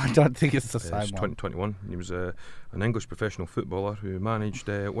 I don't think it's the It's same one. 2021. He was an English professional footballer who managed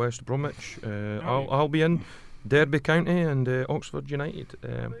West Bromwich, Albion, Derby County, and Oxford United.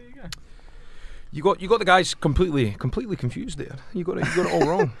 You got the guys completely confused there. You got it all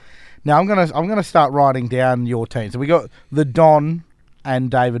wrong. Now I'm gonna start writing down your team. So we got the Don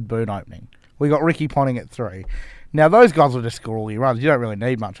and David Boone opening. We got Ricky Ponting at 3. Now those guys will just score all your runs. You don't really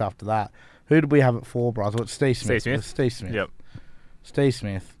need much after that. Who did we have at 4, bros? Well, it's Steve Smith. Steve Smith. Steve Smith. Yep. Steve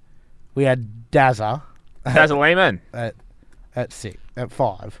Smith. We had Dazza That's a layman. at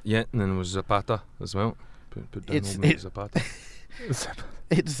 5. Yeah, and then there was Zapata as well. Put down It's- old mate it- Zapata.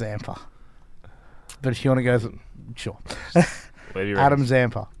 It's Zampa. But if you want to go, sure. Where do you Adam reckon?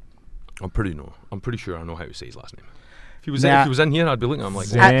 Zampa. I'm pretty sure I know how to say his last name. If he was Now- if he was in here, I'd be looking at him like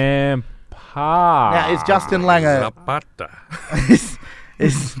Zampa. Now is Justin Langer Zapata.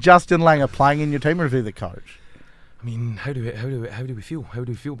 is Justin Langer playing in your team, or is he the coach? I mean, how do we feel? How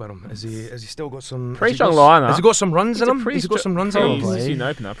do we feel about him? Has he still got some? Pretty has he got strong lineup. Has he got some runs It's in a him? pretty Has he got some runs in pretty- him? Probably. He's an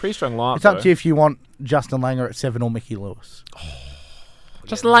opener. Pretty strong lineup. It's up to you if you want Justin Langer at 7 or Mickey Lewis.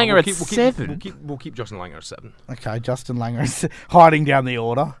 Justin Langer at We'll 7. keep Justin Langer at 7. Okay, Justin Langer is hiding down the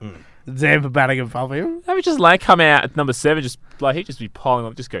order. Mm. Zampa batting above him. Maybe just like come out at number 7, just like he'd just be piling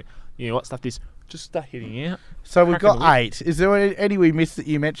up, just go, you know what, stuff this, just start hitting out. So we've Cracking got 8. Is there any we missed that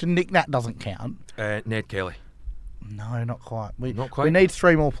you mentioned? Nick Nat doesn't count. Ned Kelly. No, not quite. Not quite? We need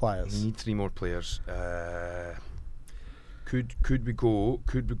 3 more We players. need 3 more players. Could we go?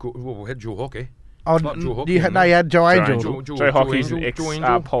 Well, we'll hit Joe Hockey. Oh, Not Joe Hockey, you had, no. no, you had Joe Angel. Angel. Joe Joe Hockey's Angel, an Joe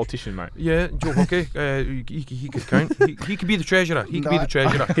Angel. ex-politician, mate. Yeah, Joe Hockey. He could count. He could be the treasurer. He could be No. the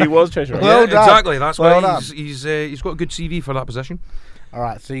treasurer. He was treasurer. Well yeah, done. exactly. That's Well why done. he's got a good CV for that position. All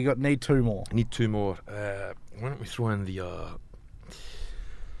right, so you need 2 more. I need 2 more. Why don't we throw in the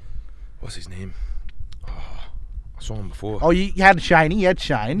what's his name? Oh, I saw him before. Oh, you had Shane. You had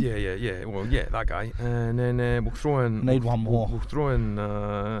Shane. Yeah. Well, yeah, that guy. And then we'll throw in. Need one more. We'll throw in.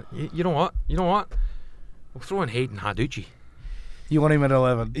 You know what? We'll throw in Hayden Haducci. You want him at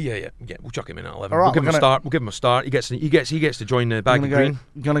 11. Yeah. We'll chuck him in at 11. All right, we'll give we're him a gonna- start. We'll give him a start. He gets to join the bag of green.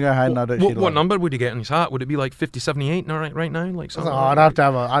 Gonna go Hayden. What number would he get in his hat? Would it be like 50, 78 right now? Like something. I'd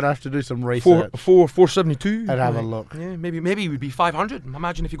have to do some research. 472. I'd have a look. Yeah, maybe it would be 500.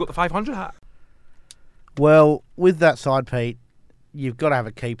 Imagine if you got the 500 hat. Well, with that side, Pete, you've got to have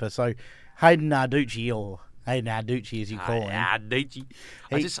a keeper. So Hayden Narducci, or Hayden Narducci as you call him. Haducci.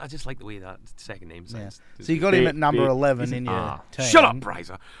 I He- just like the way that second name Yeah. sounds. So you got him at number Big- 11 he's in an your R. team. Shut up,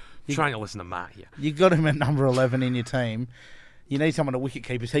 Bryza. You- Trying to listen to Matt here. You got him at number 11 in your team. You need someone to wicket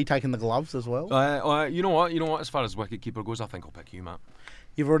keep. Is he taking the gloves as well? You know what? As far as wicket keeper goes, I think I'll pick you, Matt.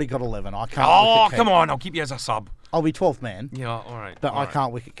 You've already got 11. I can't. Oh, wicket keep. come on! I'll keep you as a sub. I'll be 12th man, Yeah, all right. but all I right.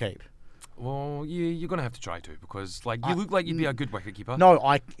 can't wicket keep. Well, you're gonna have to try to because you look like you'd be a good wicket keeper. No,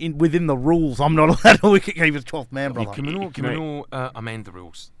 within the rules, I'm not allowed to wicket keep as 12th man, brother. Can we amend the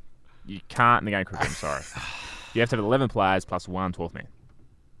rules? You can't in the game cricket, I'm sorry. You have to have 11 players plus 1 12th man.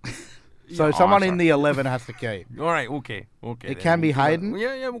 So Yeah, someone oh, in the 11 has to keep. All right, okay. It then can be we'll do that. Hayden?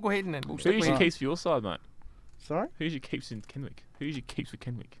 Yeah, we'll go Hayden then. We'll Who's stick with your Hayden. keeps for your side, mate? Sorry? Who's your keeps in Kenwick? Who's your keeps for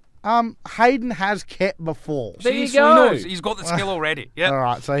Kenwick? Hayden has kept before. There you See, so he go. knows. He's got the skill already. Yeah, All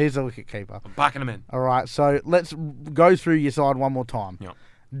right, so here's a wicket keeper. I'm backing him in. All right, so let's go through your side one more time. Yep.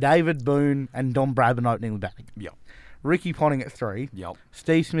 David Boone and Don Bradman opening the batting. Yep. Ricky Ponting at 3. Yep.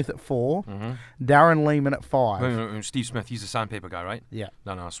 Steve Smith at 4. Mm-hmm. Darren Lehman at 5. No, Steve Smith, he's the sandpaper guy, right? Yeah.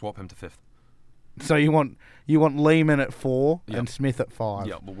 No, swap him to 5th. So you want Lehman at 4 Yep. and Smith at 5.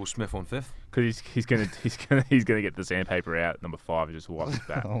 Yeah, we'll go Smith on 5th. Because he's gonna get the sandpaper out number 5 and just wipe his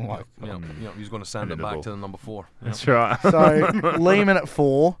back. Oh my Yeah, he's going to sand And it then the back ball. to the number 4. That's right. So Lehman at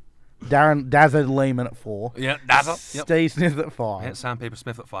 4, Darren Dazza Lehman at 4. Yeah, Dazza. Yep. Steve Smith at 5. Yeah, Sandpaper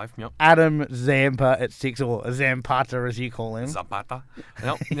Smith at 5. Yep. Adam Zampa at 6, or Zampata as you call him. Zapata.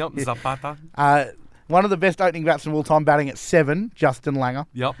 Yep. Zapata. One of the best opening batsmen of all time, batting at 7, Justin Langer.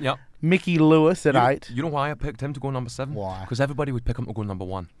 Yep. Mickey Lewis at 8. You know why I picked him to go number 7? Why? Because everybody would pick him to go number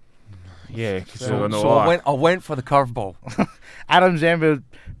 1. Yeah, So I went for the curveball. Adam Zampa would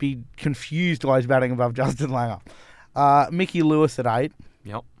be confused why he's batting above Justin Langer. Mickey Lewis at 8.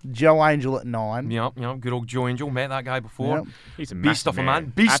 Yep. Joe Angel at 9. Yep. Good old Joe Angel. Met that guy before. Yep. He's a Beast of a man.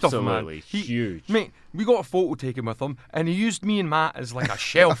 Beast of a man. Absolutely huge. Mate, we got a photo taken with him, and he used me and Matt as like a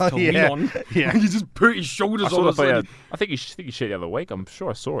shelf to lean Yeah. on. Yeah. He just put his I shoulders saw on the us. Like, photo. I think you shared the other week. I'm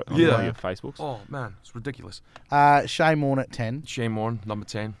sure I saw it on Yeah. one of your Facebooks. oh man, it's ridiculous. Shane Warne at 10. Shane Warne, number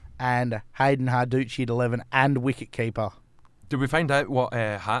 10. And Hayden Harducci at 11. And wicketkeeper. Did we find out what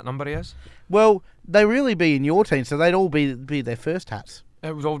hat number he is? Well, they really be in your team, so they'd all be their first hats.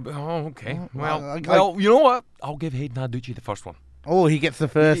 It was all. Oh, okay. Well, I- you know what? I'll give Hayden Harducci the first one. Oh, he gets the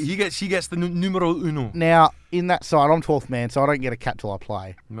first. He gets the numero uno. Now, in that side, I'm 12th man, so I don't get a cap till I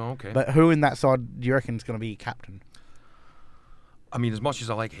play. No, okay. But who in that side do you reckon is going to be captain? I mean, as much as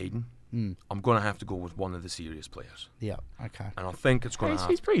I like Hayden, I'm going to have to go with one of the serious players, Yeah, okay. and I think it's going to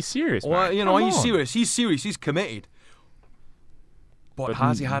He's pretty serious, Well, mate. you know, Come he's on. serious. He's serious. He's committed. But But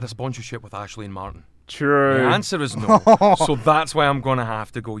has he had a sponsorship with Ashley and Martin? True. The answer is no. So that's why I'm going to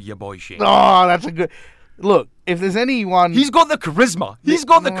have to go, your boy Shane. Oh, that's a good... Look, if there's anyone... He's got the charisma. He's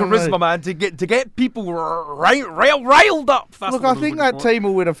got the No. charisma, man, to get people riled up. That's Look, the I word think I'm that looking team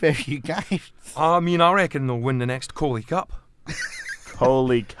will win a fair few games. for. I mean, I reckon they'll win the next Coley Cup.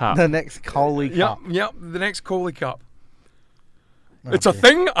 Holy cup. The next Coley Cup. Yep, the next Coley Cup. It's a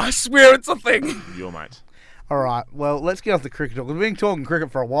thing. I swear it's a thing. Your mate. All right, well, let's get off the cricket talk. We've been talking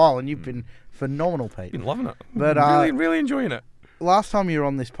cricket for a while, and you've been phenomenal, Pete. Been loving it. But, really enjoying it. Last time you were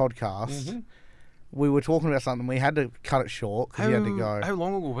on this podcast, Mm-hmm. we were talking about something. We had to cut it short because you had to go. How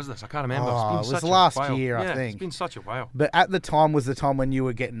long ago was this? I can't remember. Oh, It's it been was such last a while. year, I Yeah, think. It's been such a while. But at the time was the time when you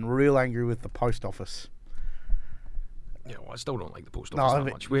were getting real angry with the post office. Yeah, well, I still don't like the post No, office but-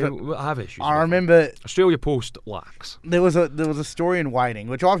 that much. but We have issues. I with them. remember Australia Post lacks. there was a story in Waiting,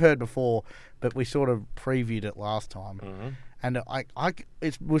 which I've heard before, but we sort of previewed it last time. Mm-hmm. And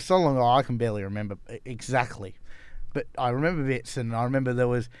it was so long ago I can barely remember exactly. But I remember bits, and I remember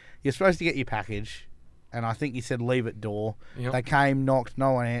you're supposed to get your package, and I think you said leave at door. Yep. They came, knocked,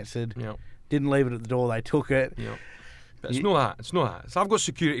 no one answered. Yep. Didn't leave it at the door, they took it. Yep. But it's not that. It's not that. So I've got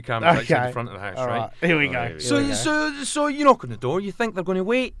security cameras outside Okay. the front of the house, All right? right, here we Oh, go. here we Here we go. So you knock on the door. You think they're going to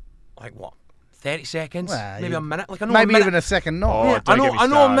wait, like what, 30 seconds, Well, maybe you- a minute? Like I know Maybe a minute, even a second knock. Oh, yeah, don't get me I know a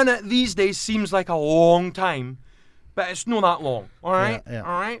started. minute these days seems like a long time, but it's not that long. All right, Yeah, yeah.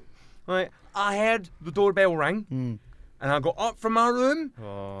 all right, right. I heard the doorbell ring, and I got up from my room,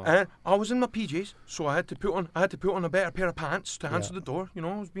 Oh. and I was in my PJs, so I had to put on a better pair of pants to answer the door. You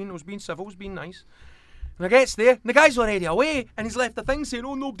know, I was being civil, I was being nice. And I gets there, and the guy's already away, and he's left the thing saying,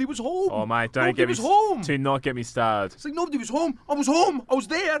 "Oh, nobody was home." Oh, mate, don't nobody get me was home. Do not get me started. It's like nobody was home. I was home. I was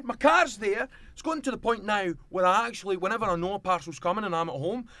there. My car's there. It's gotten to the point now where I actually, whenever I know a parcel's coming and I'm at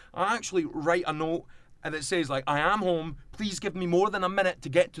home, I actually write a note and it says like, "I am home. Please give me more than a minute to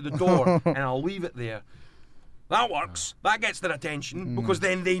get to the door," and I'll leave it there. That works. That gets their attention because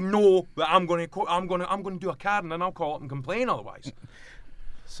then they know that I'm going to do a card and then I'll call up and complain otherwise.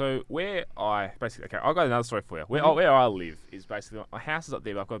 So where I basically I've got another story for you. Where I live is basically my house is up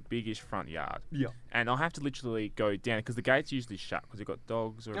there. But I've got a biggish front yard. Yeah. And I'll have to literally go down because the gate's usually shut because you've got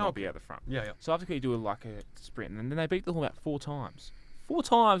dogs or it might be out the front. Yeah, yeah. So I have to do like a sprint, and then they beat the horn about 4 times. 4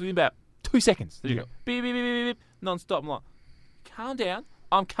 times within about 2 seconds. There you Yeah. go. Beep, beep, beep, beep, beep, non-stop. I'm like, calm down.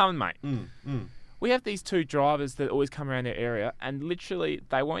 I'm coming, mate. We have these 2 drivers that always come around their area, and literally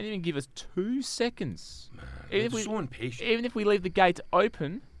they won't even give us 2 seconds. They're so impatient. Even if we leave the gate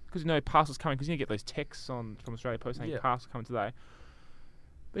open, because you know parcels coming, because you get those texts from Australia Post saying Yeah. parcels coming today.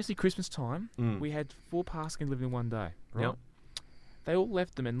 Basically, Christmas time, we had 4 parcels living in one day. Right? Yep. They all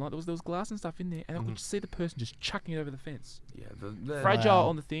left them, and like there was glass and stuff in there, and I could just see the person just chucking it over the fence, Yeah, fragile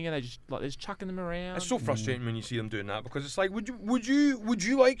on the thing, and they're just chucking them around. It's so frustrating when you see them doing that because it's like, would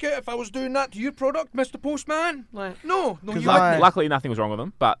you like it if I was doing that to your product, Mr. Postman? Like, no, 'Cause you I- Luckily, nothing was wrong with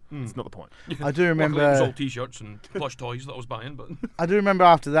them, but it's not the point. I do remember. Luckily, it was all T-shirts and plush toys that I was buying, but I do remember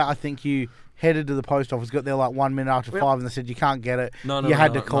after that, I think you headed to the post office, got there like 1 minute after 5, and they said you can't get it. You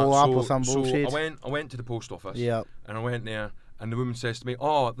had to call up or some bullshit. I went to the post office. Yep. And I went there, and the woman says to me,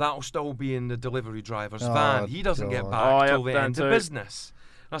 "Oh, that'll still be in the delivery driver's Oh, van. He doesn't get God. back Oh, till yep, the done end of too. business."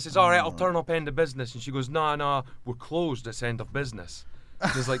 And I says, "All right, I'll turn up end of business." And she goes, "No, we're closed. It's end of business."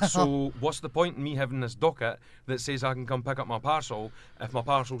 It's like, so what's the point in me having this docket that says I can come pick up my parcel if my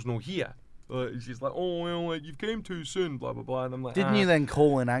parcel's no here? She's like, oh, well, like, you've came too soon, blah, blah, blah. And I'm like, Didn't you then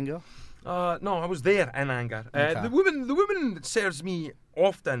call in anger? No, I was there in anger. Okay. The woman that serves me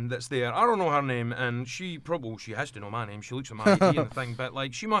often that's there, I don't know her name, and she has to know my name. She looks at my ID and the thing, but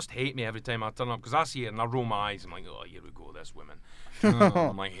like she must hate me every time I turn up because I see it and I roll my eyes. I'm like, oh, here we go, this woman.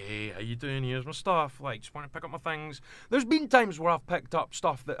 I'm like, hey, how you doing? Here's my stuff. Like, just want to pick up my things. There's been times where I've picked up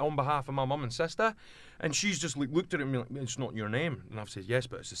stuff that on behalf of my mum and sister, and she's just like looked at it and been like, it's not your name, and I've said yes,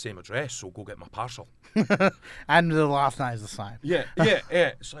 but it's the same address, so go get my parcel. And the last name is the same. Yeah.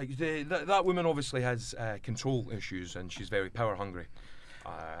 It's like that woman obviously has control issues, and she's very power hungry.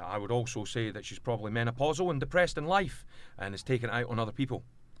 I would also say that she's probably menopausal and depressed in life, and is taken out on other people.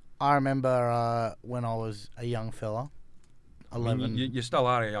 I remember when I was a young fella, 11. I mean, you still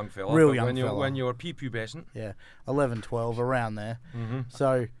are a young fella. Real but young when fella. when you're prepubescent. Yeah, 11, 12, around there. Mm-hmm.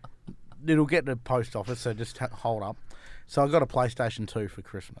 So it'll get to the post office, so just hold up. So I got a PlayStation 2 for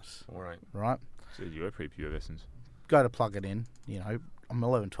Christmas, All right. right? So you were prepubescent. Go to plug it in, you know. I'm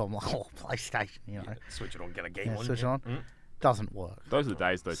 11, 12, I'm like, oh, PlayStation, you know. Switch it on, get a game Yeah, on. switch it yeah. on. Mm. Doesn't work. Those are the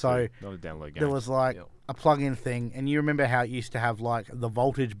days, though. So, too. Not a download game. There was like Yeah. a plug-in thing, and you remember how it used to have like the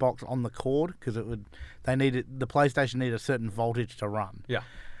voltage box on the cord because the PlayStation needed a certain voltage to run. Yeah.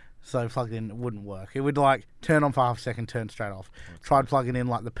 So plugged in, it wouldn't work. It would like turn on for half a second, turn straight off. Tried plugging in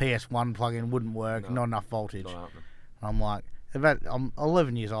like the PS1 plug-in, wouldn't work. No. Not enough voltage. Not happening. I'm like, I'm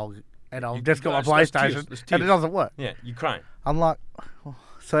 11 years old and I've You- just got my that's tears, PlayStation that's and it tears. doesn't work. Yeah, you crying. I'm like, oh.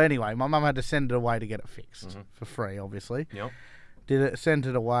 So anyway, my mum had to send it away to get it fixed Mm-hmm. for free, obviously. Yep. Did it, sent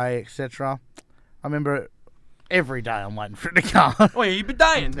it away, etc. I remember it, every day I'm waiting for it to come. Oh yeah, you'd be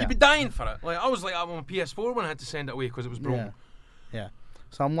dying. Yeah. You'd be dying for it. Like I was like on my PS4 when I had to send it away because it was broken. Yeah.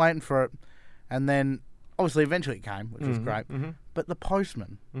 So I'm waiting for it, and then obviously eventually it came, which was great. mhm. But the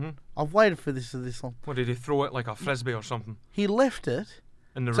postman, Mhm. I've waited for this long. What did he throw it like a frisbee or something He left it.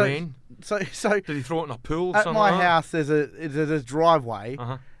 in the So- rain? So Did he throw it in a pool? at something my like house there's a driveway. Uh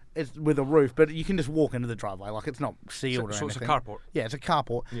huh. It's with a roof, but you can just walk into the driveway. Like it's not sealed So or it's a anything. carport. Yeah, it's a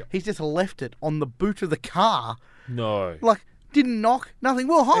carport. Yeah. He's just left it on the boot of the car. No. Like didn't knock, nothing.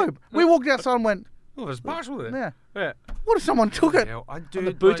 We're home. We walked outside and went, Oh, there's parcel there. yeah. Yeah. What if someone took it? Hell, I do. On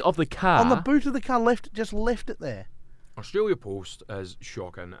the boot of the car. On the boot of the car, left it there. Australia Post is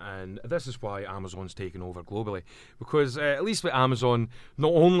shocking, and this is why Amazon's taken over globally. Because at least with Amazon,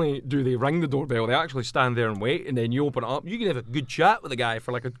 not only do they ring the doorbell, they actually stand there and wait, and then you open it up. You can have a good chat with the guy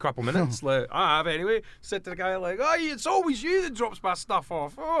for like a couple minutes. Like I have anyway. Sit to the guy like, oh, it's always you that drops my stuff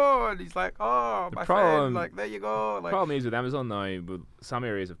off. Oh, and he's like, oh, my friend, like there you go. The Like, problem is with Amazon, though, with some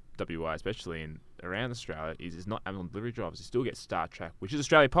areas of WA, especially in around Australia, is it's not Amazon delivery drivers. You still get Star Trek, which is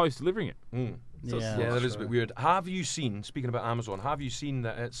Australia Post delivering it. So it's Yeah. yeah, not that is a sure. bit weird. Have you seen, speaking about Amazon, have you seen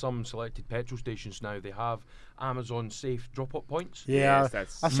that at some selected petrol stations now they have Amazon safe drop-off points? Yeah, Yes,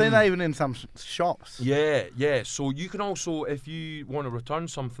 that's- I've seen that even in some shops. Yeah. So you can also, if you want to return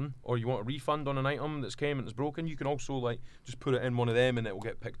something or you want a refund on an item that's came and it's broken, you can also like just put it in one of them and it will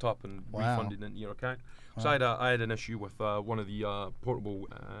get picked up and Wow. refunded into your account. So I had an issue with one of the portable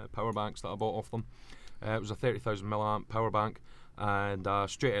power banks that I bought off them. It was a 30,000 milliamp power bank, and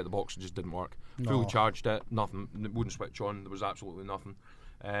straight out of the box it just didn't work. Fully No. charged it, nothing. It wouldn't switch on. There was absolutely nothing.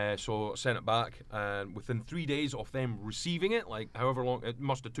 So I sent it back, and within 3 days of them receiving it, like however long it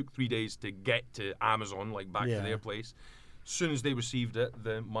must have took 3 days to get to Amazon, like back Yeah. to their place. As soon as they received it,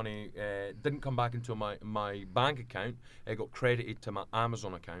 the money didn't come back into my bank account. It got credited to my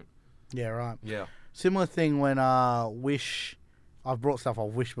Amazon account. Yeah, right. Yeah. Similar thing when Wish. I've brought stuff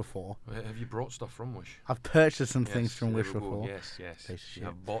off Wish before. Have you brought stuff from Wish? I've purchased some Yes, things from there Wish we go. before. Yes. Piece of shit. You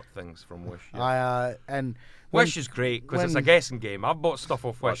have bought things from Wish. Yeah. And when- Wish is great because it's a when- guessing game. I've bought stuff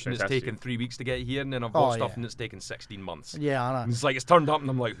off Oh, Wish and it's fantastic. taken 3 weeks to get here, and then I've bought Oh, stuff yeah. and it's taken 16 months. Yeah, I And know. it's like it's turned up and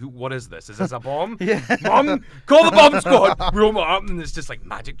I'm like, what is this? Is this a bomb? Yeah. Mum, call the bomb squad. We open it up and it's just like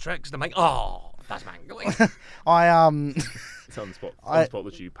magic tricks. And I'm like, oh, that's mangling. I It's on the spot. I- On the spot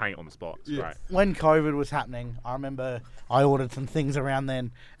that you paint on the spot. It's Yeah. great. when COVID was happening, I remember I ordered some things around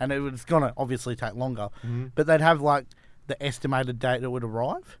then, and it was gonna obviously take longer. But they'd have like the estimated date it would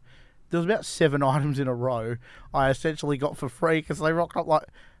arrive. There was about 7 items in a row I essentially got for free because they rocked up like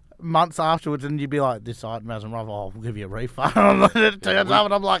months afterwards, and you'd be like, "This item hasn't arrived. Oh, we'll give you a refund." And it turns up,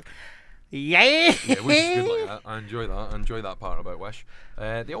 and I'm like, "Yeah." Yeah, Wish is good like that. I enjoy that. I enjoy that part about Wish.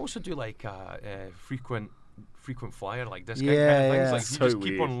 They also do like frequent flyer like discount kind Yeah, of things. yeah. Like So you just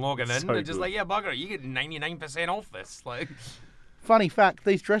keep weird. on logging in So and just good. like, yeah, bugger it, you get 99% off this. Like, Funny fact: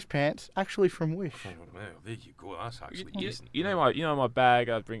 these dress pants actually from Wish. oh, well, there you go. That's actually You, decent. you know my bag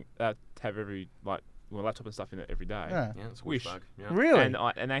I bring that have every like my laptop and stuff in it every day. Yeah. Yeah, it's a Wish. wash bag. Yeah. Really? And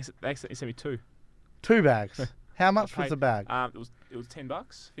they accidentally sent me 2. 2 bags. How much I was paid- the bag? It was $10.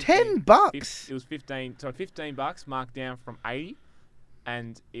 $10. It was $15 marked down from 80,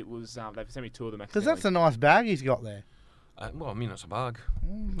 and it was they sent me 2 of them. Because that's a nice bag he's got there. Well, I mean, it's a bag.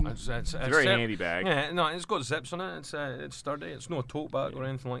 It's a very handy bag. Yeah, no, it's got zips on it. It's sturdy. It's not a tote bag or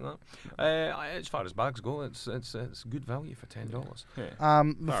anything like that. As far as bags go, it's good value for $10. Yeah.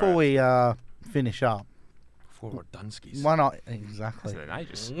 Before we finish up, Forward Dunskies. why not? Exactly. That's been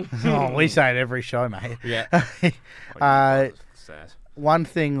ages. Oh, we say it every show, mate. Yeah. Sad. One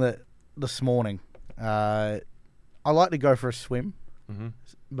thing that this morning, I like to go for a swim Mm-hmm.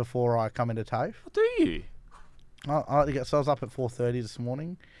 before I come into TAFE. What do you? I like to get. So I was up at 4:30 this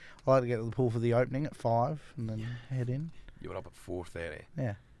morning. I like to get to the pool for the opening at 5 and then head in. You were up at 4:30.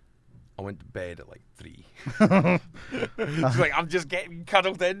 Yeah. I went to bed at like 3. It's like I'm just getting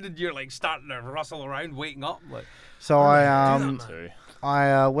cuddled in, and you're like starting to rustle around, waking up. Like, So I Too.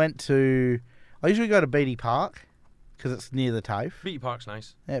 went to. I usually go to Beatty Park because it's near the TAFE. Beatty Park's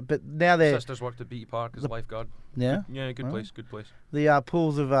nice. Yeah, but now they're Sisters worked at Beatty Park as a lifeguard. yeah. Yeah, good Oh. place. Good place. The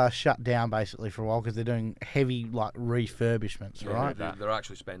pools have shut down basically for a while because they're doing heavy like refurbishments, Yeah, right? that. They're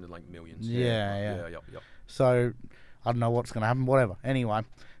actually spending like millions. Yeah. Yep. So I don't know what's going to happen. Whatever. Anyway,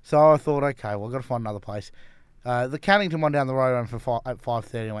 so I thought, okay, well, I've got to find another place. The Cannington one down the road opened at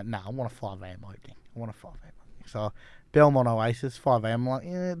 5:30. I went, no, I want a 5 a.m. opening. I want a 5 a.m. opening. So Belmont Oasis, 5 a.m. I'm like,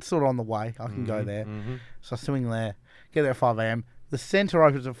 yeah, it's sort of on the way. I can go there. Mm-hmm. So I swing there, get there at 5 a.m. The centre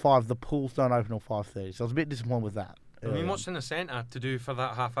opens at 5. The pools don't open till 5:30. So I was a bit disappointed with that. I mean, what's in the centre to do for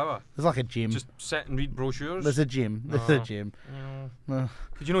that half hour? There's like a gym. Just sit and read brochures. There's a gym. There's a gym. Uh,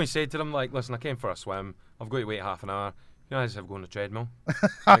 Could you know he said to them, like, listen, I came for a swim. I've got to wait half an hour. Can I just have a go on the treadmill?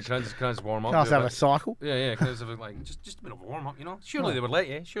 Like, can I just warm up? Can I just do a have a bit- cycle? Yeah. Can I just have like just a bit of a warm up? You know? Surely they would let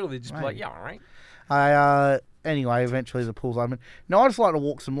you. Surely they'd just be like, Right. yeah, all right. Anyway, eventually the pool's open. Now I just like to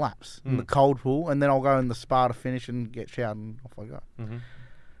walk some laps in the cold pool, and then I'll go in the spa to finish and get showered, and off I go. Mm-hmm.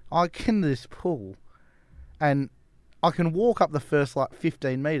 I get into this pool, and I can walk up the first like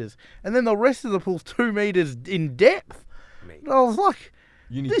 15 meters, and then the rest of the pool's 2 meters in depth. Mate, And I was like,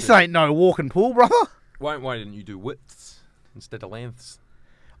 you need "This to. ain't no walking pool, brother." Why didn't you do widths instead of lengths?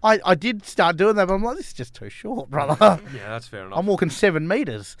 I did start doing that, but I'm like, "This is just too short, brother." Yeah, that's fair enough. I'm walking 7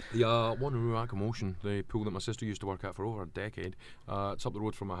 meters. The Wanneroo Aquamotion, the pool that my sister used to work at for over a decade. It's up the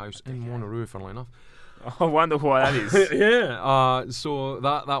road from my house in Wanneroo, funnily enough. I wonder why that is. Yeah. So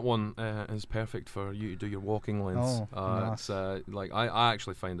that one is perfect for you to do your walking lengths. Oh, nice. It's like I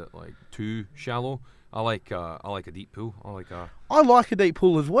actually find it like too shallow. I like a deep pool. I like a deep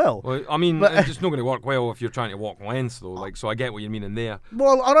pool as well. Well, I mean, But- it's just not going to work well if you're trying to walk lengths though. Like, so I get what you mean in there.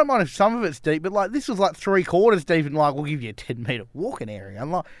 Well, I don't mind if some of it's deep, but like this was like 3/4 deep, and like we'll give you a 10-meter walking area.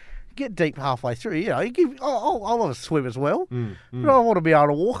 And like get deep halfway through, you know. I'll love a swim as well, but I want to be able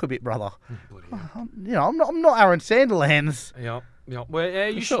to walk a bit, brother. Bloody hell. You know, I'm not Aaron Sanderlands. Yeah.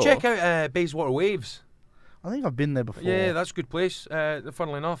 Well, you should sure. check out Bayswater Waves. I think I've been there before. Yeah, that's a good place.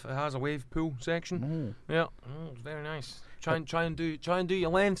 Funnily enough, it has a wave pool section. Ooh. Yeah, it's very nice. Try and do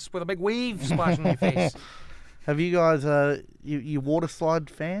your lengths with a big wave splashing in your face. Have you guys you water slide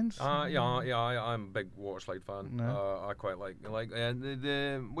fans? I'm a big water slide fan. No. I quite like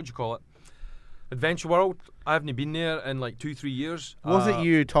the what do you call it? Adventure World. I haven't been there in like 2-3 years. Was it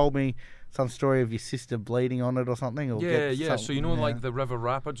you who told me some story of your sister bleeding on it or something? Or Yeah. get So you know, something- like the River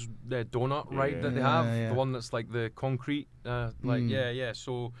Rapids donut ride that they have, Yeah. the one that's like the concrete, Mm. yeah.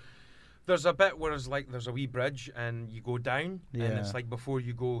 So there's a bit where it's like there's a wee bridge and you go down, and Yeah. it's like before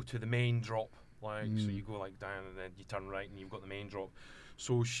you go to the main drop, like so Mm. you go like down and then you turn right and you've got the main drop.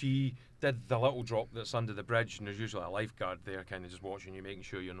 So she did the little drop that's under the bridge, and there's usually a lifeguard there, kind of just watching you, making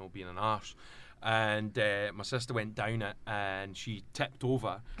sure you're not being an arse. And my sister went down it, and she tipped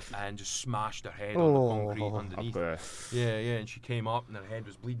over and just smashed her head on the concrete Oh. underneath. Birth. Yeah, and she came up, and her head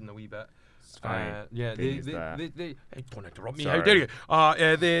was bleeding a wee bit. It's fine. Yeah, Big as that. they hey, don't interrupt me. Sorry. How dare you?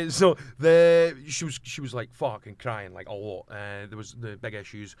 She was like fucking crying like a lot. There was the big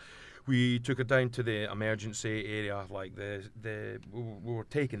issues. We took her down to the emergency area, like we were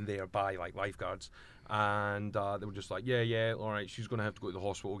taken there by like lifeguards, and they were just like, yeah, all right, she's gonna have to go to the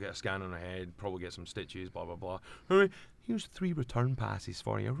hospital, get a scan on her head, probably get some stitches, blah blah blah. All right, here's 3 return passes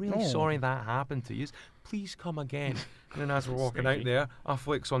for you. Really Oh. sorry that happened to you. Please come again. And then as we're walking out Sneaky. there, I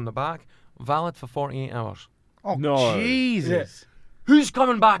flicks on the back, valid for 48 hours. Oh, No. Jesus. who's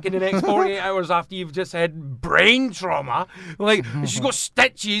coming back in the next 48 hours after you've just had brain trauma? Like, she's got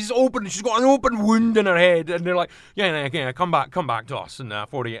stitches open, she's got an open wound in her head, and they're like, yeah, come back to us in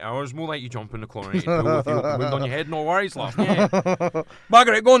 48 hours. We'll let you jump in the chlorinated pool with the open wound on your head. No worries, love. Yeah.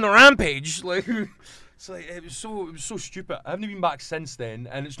 Margaret, go on the rampage. Like, it's like it was so stupid. I haven't been back since then,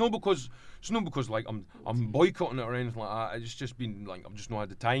 and it's not because like I'm boycotting it or anything like that. It's just been like I've just not had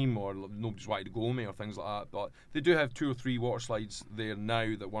the time, or nobody's wanted to go with me or things like that. But they do have 2 or 3 water slides there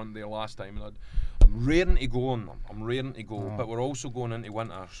now that weren't there last time, and I'm raring to go on them. I'm raring to go, but we're also going into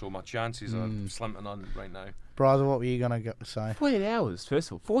winter, so my chances are slim to none right now. Brother, what were you going to say? 48 hours, first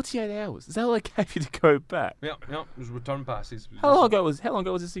of all. 48 hours. Is that all they gave you to go back? Yeah. It was return passes. How long ago was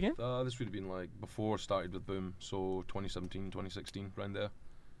this again? This would have been like before it started with Boom, so 2017, 2016, around there.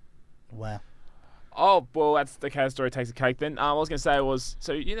 Wow. Oh, well, that's the case. Story takes the cake then. I was going to say was,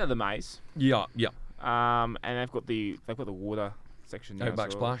 so you know the maze? Yeah. And they've got the water section now.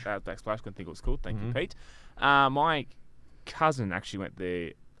 Outback Splash. Outback Splash. Couldn't think it was called. Thank you, Pete. My cousin actually went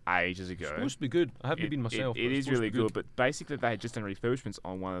there ages ago. It's supposed to be good. I haven't been myself. It is really good, but basically they had just done refurbishments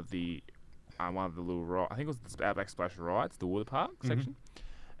on one of the little rides. I think it was the Outback Splash rides, the water park section,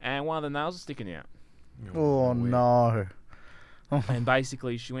 and one of the nails was sticking out. Oh no! And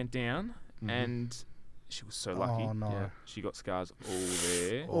basically she went down, and she was so lucky. Oh no! Yeah, she got scars all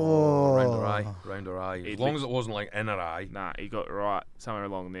there. Oh, Round her eye. As long as it wasn't like in her eye. Nah, he got right somewhere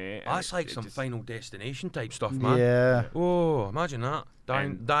along there. and That's like it some just- Final Destination type stuff, man. yeah. Oh, imagine that.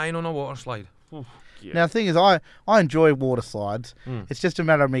 Dying on a water slide. Yeah. Now the thing is, I enjoy water slides. Mm. It's just a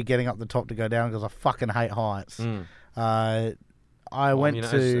matter of me getting up the top to go down because I fucking hate heights. I went It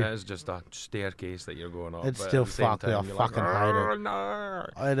to. is just a staircase that you're going up. It's but still at the same fucked. I time, you're like, fucking hate it.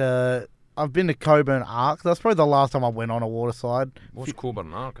 "Oh, no." I've been to Coburn Arc. That's probably the last time I went on a water slide. What's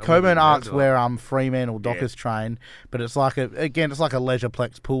Coburn Arc? I've Coburn never Arc's heard of where Fremantle Dockers train, but it's like it's like a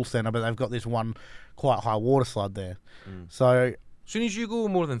leisureplex pool centre, but they've got this one quite high water slide there. So that. As soon as you go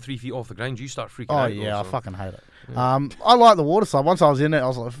more than 3 feet off the ground, you start freaking oh out. yeah, I though, so- fucking hate it. I like the water slide. Once I was in it, I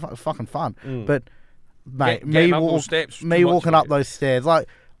was like, it's fucking fun. But mate, Getting up those steps too me much walking for up you. those stairs, like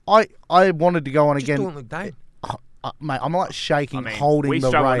I wanted to go on Just again. don't look down. Mate, I'm like shaking, I mean, holding we the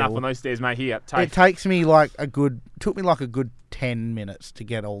struggle enough rail. on those stairs, mate. Here, It take. takes me took me like a good 10 minutes to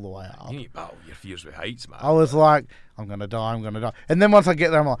get all the way up. You need to battle your fears with heights, man. I was like, I'm gonna die. And then once I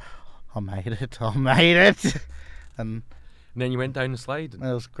get there, I'm like, I made it. And And then you went down the slide. it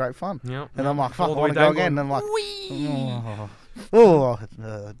was great fun. Yeah. And I'm like, fuck, I All the want way to go down again. going, And I'm like,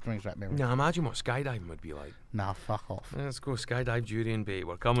 it brings back memories. Now imagine what skydiving would be like. Nah, fuck off. Let's go skydive Jurien Bay.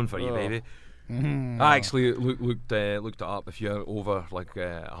 We're coming for you, Oh. baby. I actually looked it up. If you're over like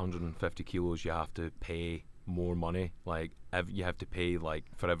 150 kilos, you have to pay more money. Like you have to pay like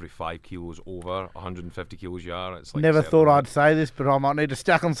for every 5 kilos over 150 kilos you are. It's like Never a certain thought amount. I'd say this, but I might need to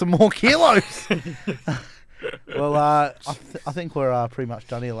stack on some more kilos. Well, I think we're pretty much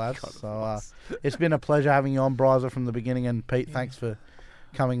done here, lads. So it's been a pleasure having you on, Bryza, from the beginning. And Pete, thanks for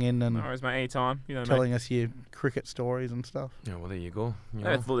coming in and No worries, mate. Anytime. You know, mate. telling us your cricket stories and stuff. Yeah, well, there you go. You I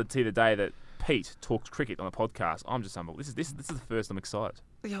never know. thought to see the day that Pete talked cricket on a podcast. I'm just unbelievable. This is the first I'm excited.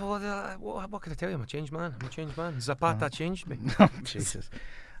 Yeah, well, what can I tell you? I'm a changed man. Zapata changed me. Jesus.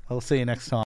 I'll see you next time.